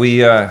they're yeah, good. no,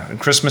 we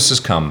Christmas has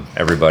come,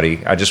 everybody.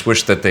 I just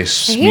wish that they here.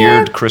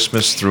 smeared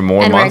Christmas through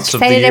more And we're months of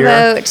the excited year.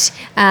 about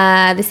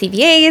the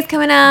CVA is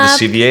coming up.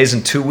 The CVA's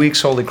in 2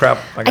 weeks. Holy crap!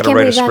 I I got to can't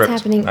write a believe that's script.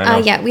 happening. I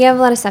know. Yeah, we have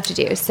a lot of stuff to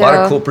do. So A lot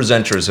of cool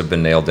presenters have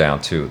been nailed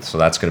down too, so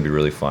that's going to be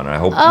really fun. I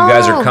hope you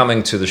guys are Oh.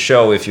 coming to the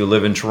show. If you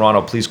live in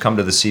Toronto, please come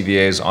to the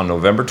CVA's on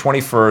November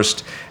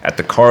 21st at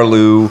the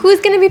Carlu. who's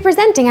going to be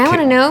presenting? I want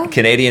to know.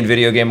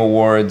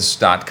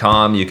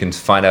 CanadianVideoGameAwards.com. You can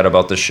find out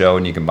about the show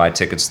and you can buy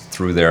tickets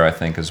through there, I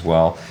think, as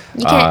well.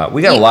 You can't-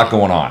 We got a you- lot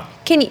going on.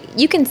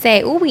 You can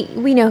say, oh,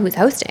 we know who's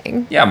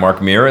hosting. Yeah,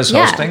 Mark Mir is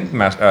Yeah. hosting.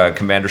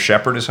 Commander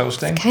Shepard is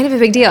hosting. Kind of a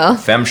big deal.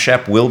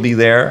 FemShep will be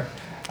there.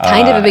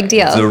 Kind of a big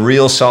deal. The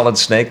real Solid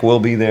Snake will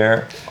be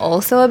there.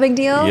 Also a big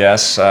deal.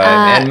 Yes,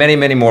 and many,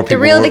 many more people.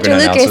 The real We're Victor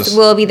gonna announce Lucas this.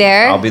 will be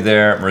there. I'll be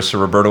there. Marissa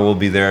Roberto will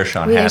be there.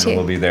 Sean We there Hannon too.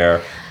 will be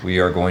there. We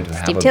are going to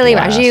have Steve a Tilly,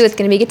 blast. Raju, it's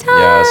going to be a good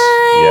time.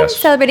 Yes.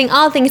 Celebrating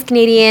all things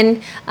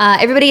Canadian.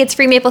 Everybody gets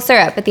free maple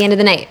syrup at the end of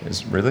the night.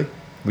 Really?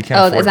 We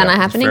can't Oh, afford is that not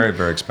It's happening? very,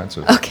 very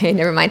expensive. Okay,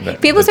 never mind. The-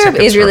 Maple the syrup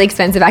tickets is really are-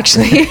 expensive,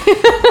 actually.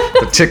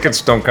 The tickets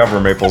don't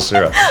cover maple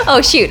syrup. Oh,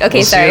 shoot. Okay,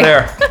 We'll sorry. see you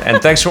there.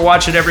 And thanks for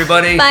watching,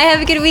 everybody. Bye.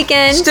 Have a good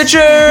weekend. Stitcher!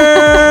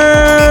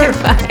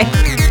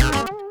 Bye.